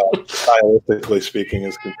 stylistically speaking,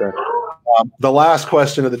 is concerned. The last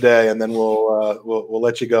question of the day, and then we'll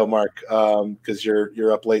let you go, Mark, because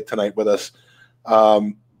you're up late tonight with us.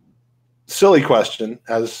 Silly question,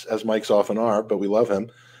 as Mike's often are, but we love him.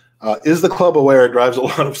 Is the club aware it drives a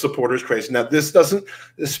lot of supporters crazy? Now, this doesn't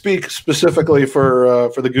speak specifically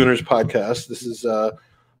for the Gooners podcast. This is a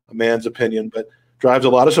man's opinion, but drives a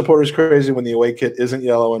lot of supporters crazy when the away kit isn't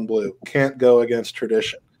yellow and blue. Can't go against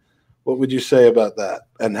tradition. What would you say about that?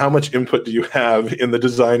 And how much input do you have in the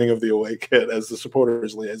designing of the away kit as the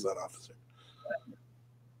supporters liaison officer?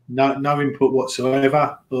 No input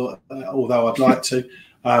whatsoever, although I'd like to.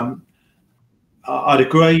 I'd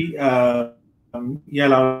agree.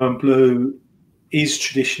 Yellow and blue is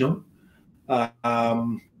traditional.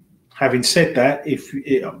 Having said that,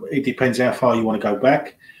 it depends how far you want to go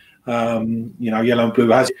back. Yellow and blue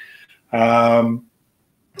has.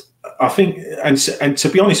 I think, and to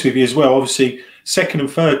be honest with you as well, obviously, second and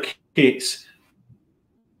third kits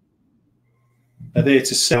are there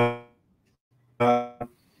to sell. The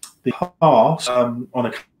past on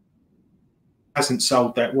a hasn't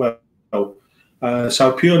sold that well.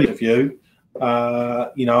 So purely of view,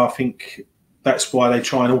 I think that's why they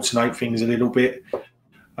try and alternate things a little bit.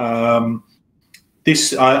 I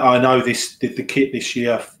know the kit this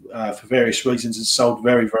year for various reasons has sold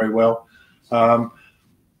very, very well. I'm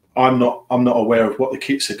not aware of what the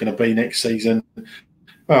kits are going to be next season.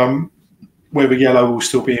 Whether yellow will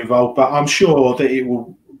still be involved, but I'm sure that it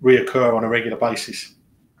will reoccur on a regular basis.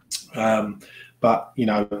 But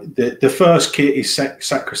the first kit is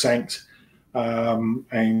sacrosanct, and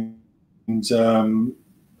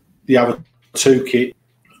the other two kit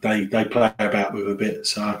they play about with a bit.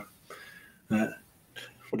 So we're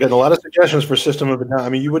getting a lot of suggestions for System of a Down. I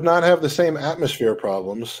mean, you would not have the same atmosphere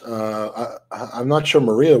problems. I'm not sure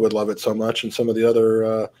Maria would love it so much, and some of the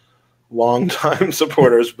other long-time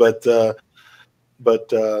supporters. But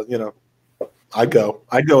I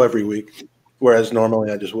go every week, whereas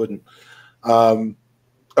normally I just wouldn't.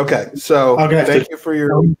 Okay, so thank you for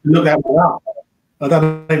your look that one up. I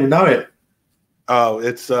don't even know it. Oh,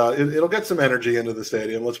 it'll get some energy into the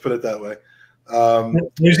stadium. Let's put it that way.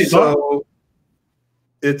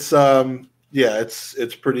 It's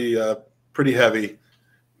pretty heavy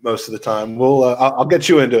most of the time. I'll get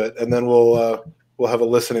you into it, and then we'll have a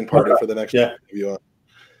listening party for the next interview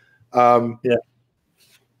on.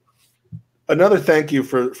 Another thank you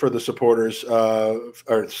for the supporters, for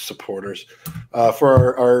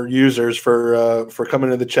our users for coming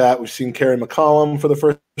to the chat. We've seen Kerry McCollum for the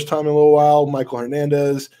first time in a little while, Michael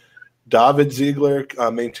Hernandez, David Ziegler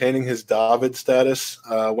maintaining his David status.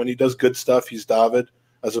 When he does good stuff, he's David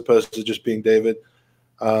as opposed to just being David.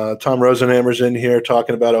 Tom Rosenhammer's in here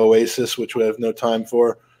talking about Oasis, which we have no time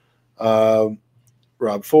for. Rob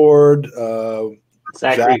Ford,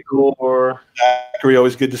 Zachary Gore. Zachary,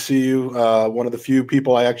 always good to see you. One of the few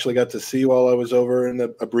people I actually got to see while I was over in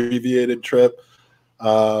the abbreviated trip.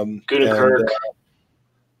 Good Kirk.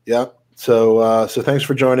 So thanks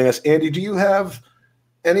for joining us. Andy, do you have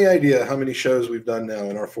Any idea how many shows we've done now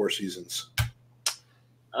in our 4 seasons?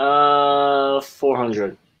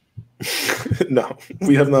 400. No,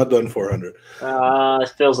 we have not done 400. It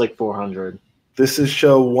feels like 400. This is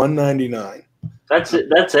show 199. That's it.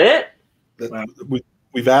 That's it.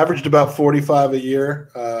 We've averaged about 45 a year.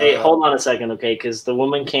 Hey, hold on a second, okay? Because the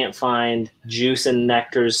woman can't find Juice and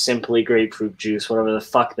Nectar's Simply Grapefruit Juice, whatever the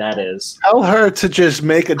fuck that is. Tell her to just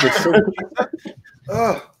make a decision.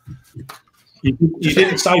 Oh. You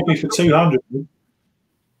didn't save me for 200.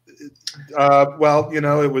 Well,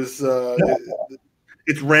 it was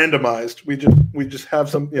it's randomized. We just have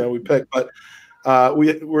some, we pick, but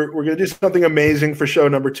we're going to do something amazing for show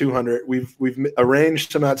number 200. We've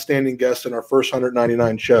arranged some outstanding guests in our first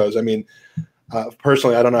 199 shows. I mean,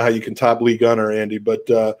 personally, I don't know how you can top Lee Gunner, Andy, but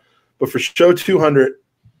for show 200,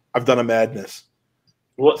 I've done a madness.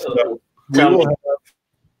 So we will have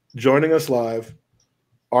joining us live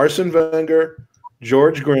Arsene Wenger,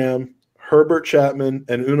 George Graham, Herbert Chapman,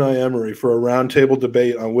 and Unai Emery for a roundtable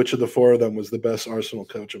debate on which of the 4 of them was the best Arsenal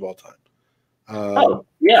coach of all time.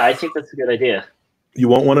 Yeah, I think that's a good idea. You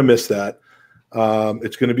won't want to miss that.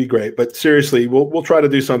 It's going to be great. But seriously, we'll try to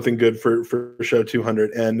do something good for show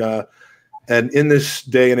 200. And in this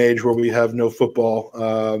day and age where we have no football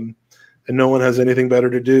and no one has anything better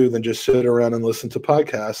to do than just sit around and listen to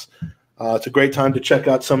podcasts, it's a great time to check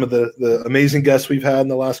out some of the amazing guests we've had in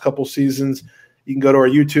the last couple seasons. You can go to our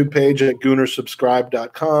YouTube page at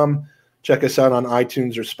goonersubscribe.com. Check us out on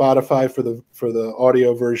iTunes or Spotify for the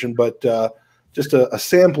audio version. But just a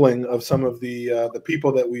sampling of some of the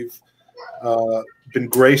people that we've been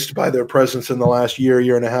graced by their presence in the last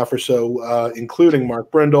year and a half or so, including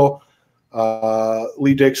Mark Brindle,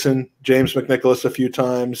 Lee Dixon, James McNicholas a few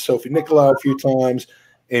times, Sophie Nicolau a few times,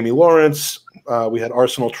 Amy Lawrence. We had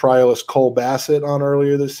Arsenal trialist Cole Bassett on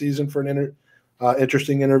earlier this season for an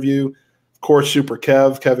interesting interview. Of course, Super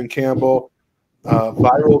Kevin Campbell,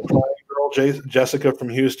 viral crying girl Jessica from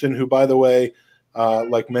Houston, who, by the way,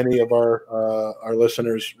 like many of our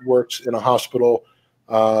listeners, works in a hospital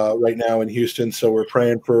right now in Houston. So we're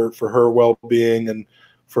praying for her well-being and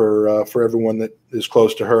for everyone that is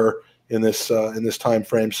close to her in this time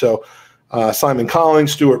frame. So Simon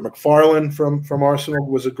Collins, Stuart McFarlane from Arsenal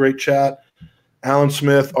was a great chat. Alan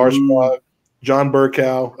Smith, Arsenal, John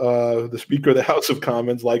Burkow, the Speaker of the House of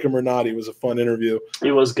Commons, like him or not, he was a fun interview.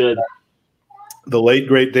 He was good. The late,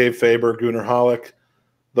 great Dave Faber, Goonerholic,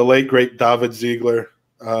 the late, great David Ziegler,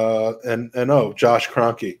 and Josh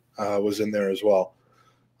Kroenke was in there as well.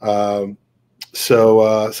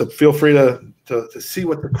 So feel free to see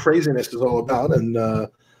what the craziness is all about and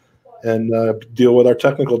deal with our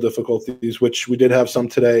technical difficulties, which we did have some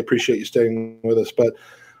today. Appreciate you staying with us. But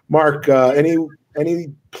Mark,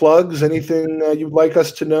 any plugs, anything you'd like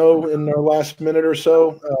us to know in our last minute or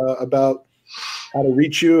so about how to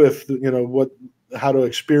reach you, how to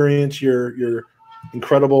experience your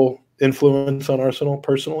incredible influence on Arsenal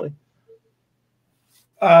personally?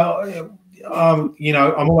 I'm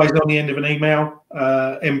always on the end of an email,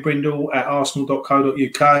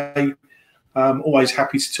 mbrindle@arsenal.co.uk. Always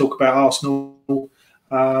happy to talk about Arsenal.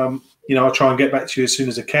 I'll try and get back to you as soon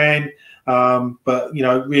as I can. But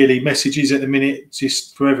really messages at the minute,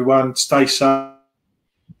 just for everyone, stay safe,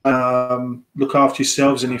 look after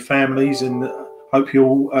yourselves and your families, and hope you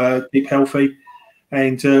all keep healthy.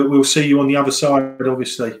 And we'll see you on the other side,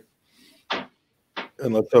 obviously.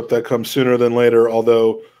 And let's hope that comes sooner than later,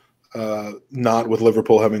 although not with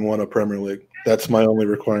Liverpool having won a Premier League. That's my only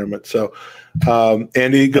requirement. So,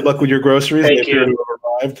 Andy, good luck with your groceries. Thank you. To have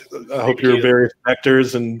arrived. I hope your various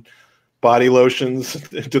nectars and body lotions.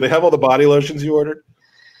 Do they have all the body lotions you ordered?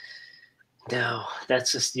 No,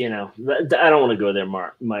 that's just, I don't want to go there,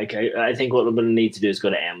 Mike. I think what we're going to need to do is go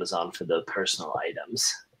to Amazon for the personal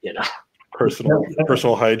items,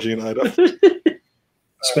 Personal hygiene items.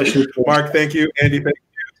 Especially Mark, thank you. Andy, thank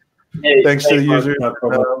you. Hey, thanks to the Mark. users.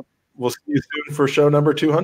 We'll see you soon for show number 200.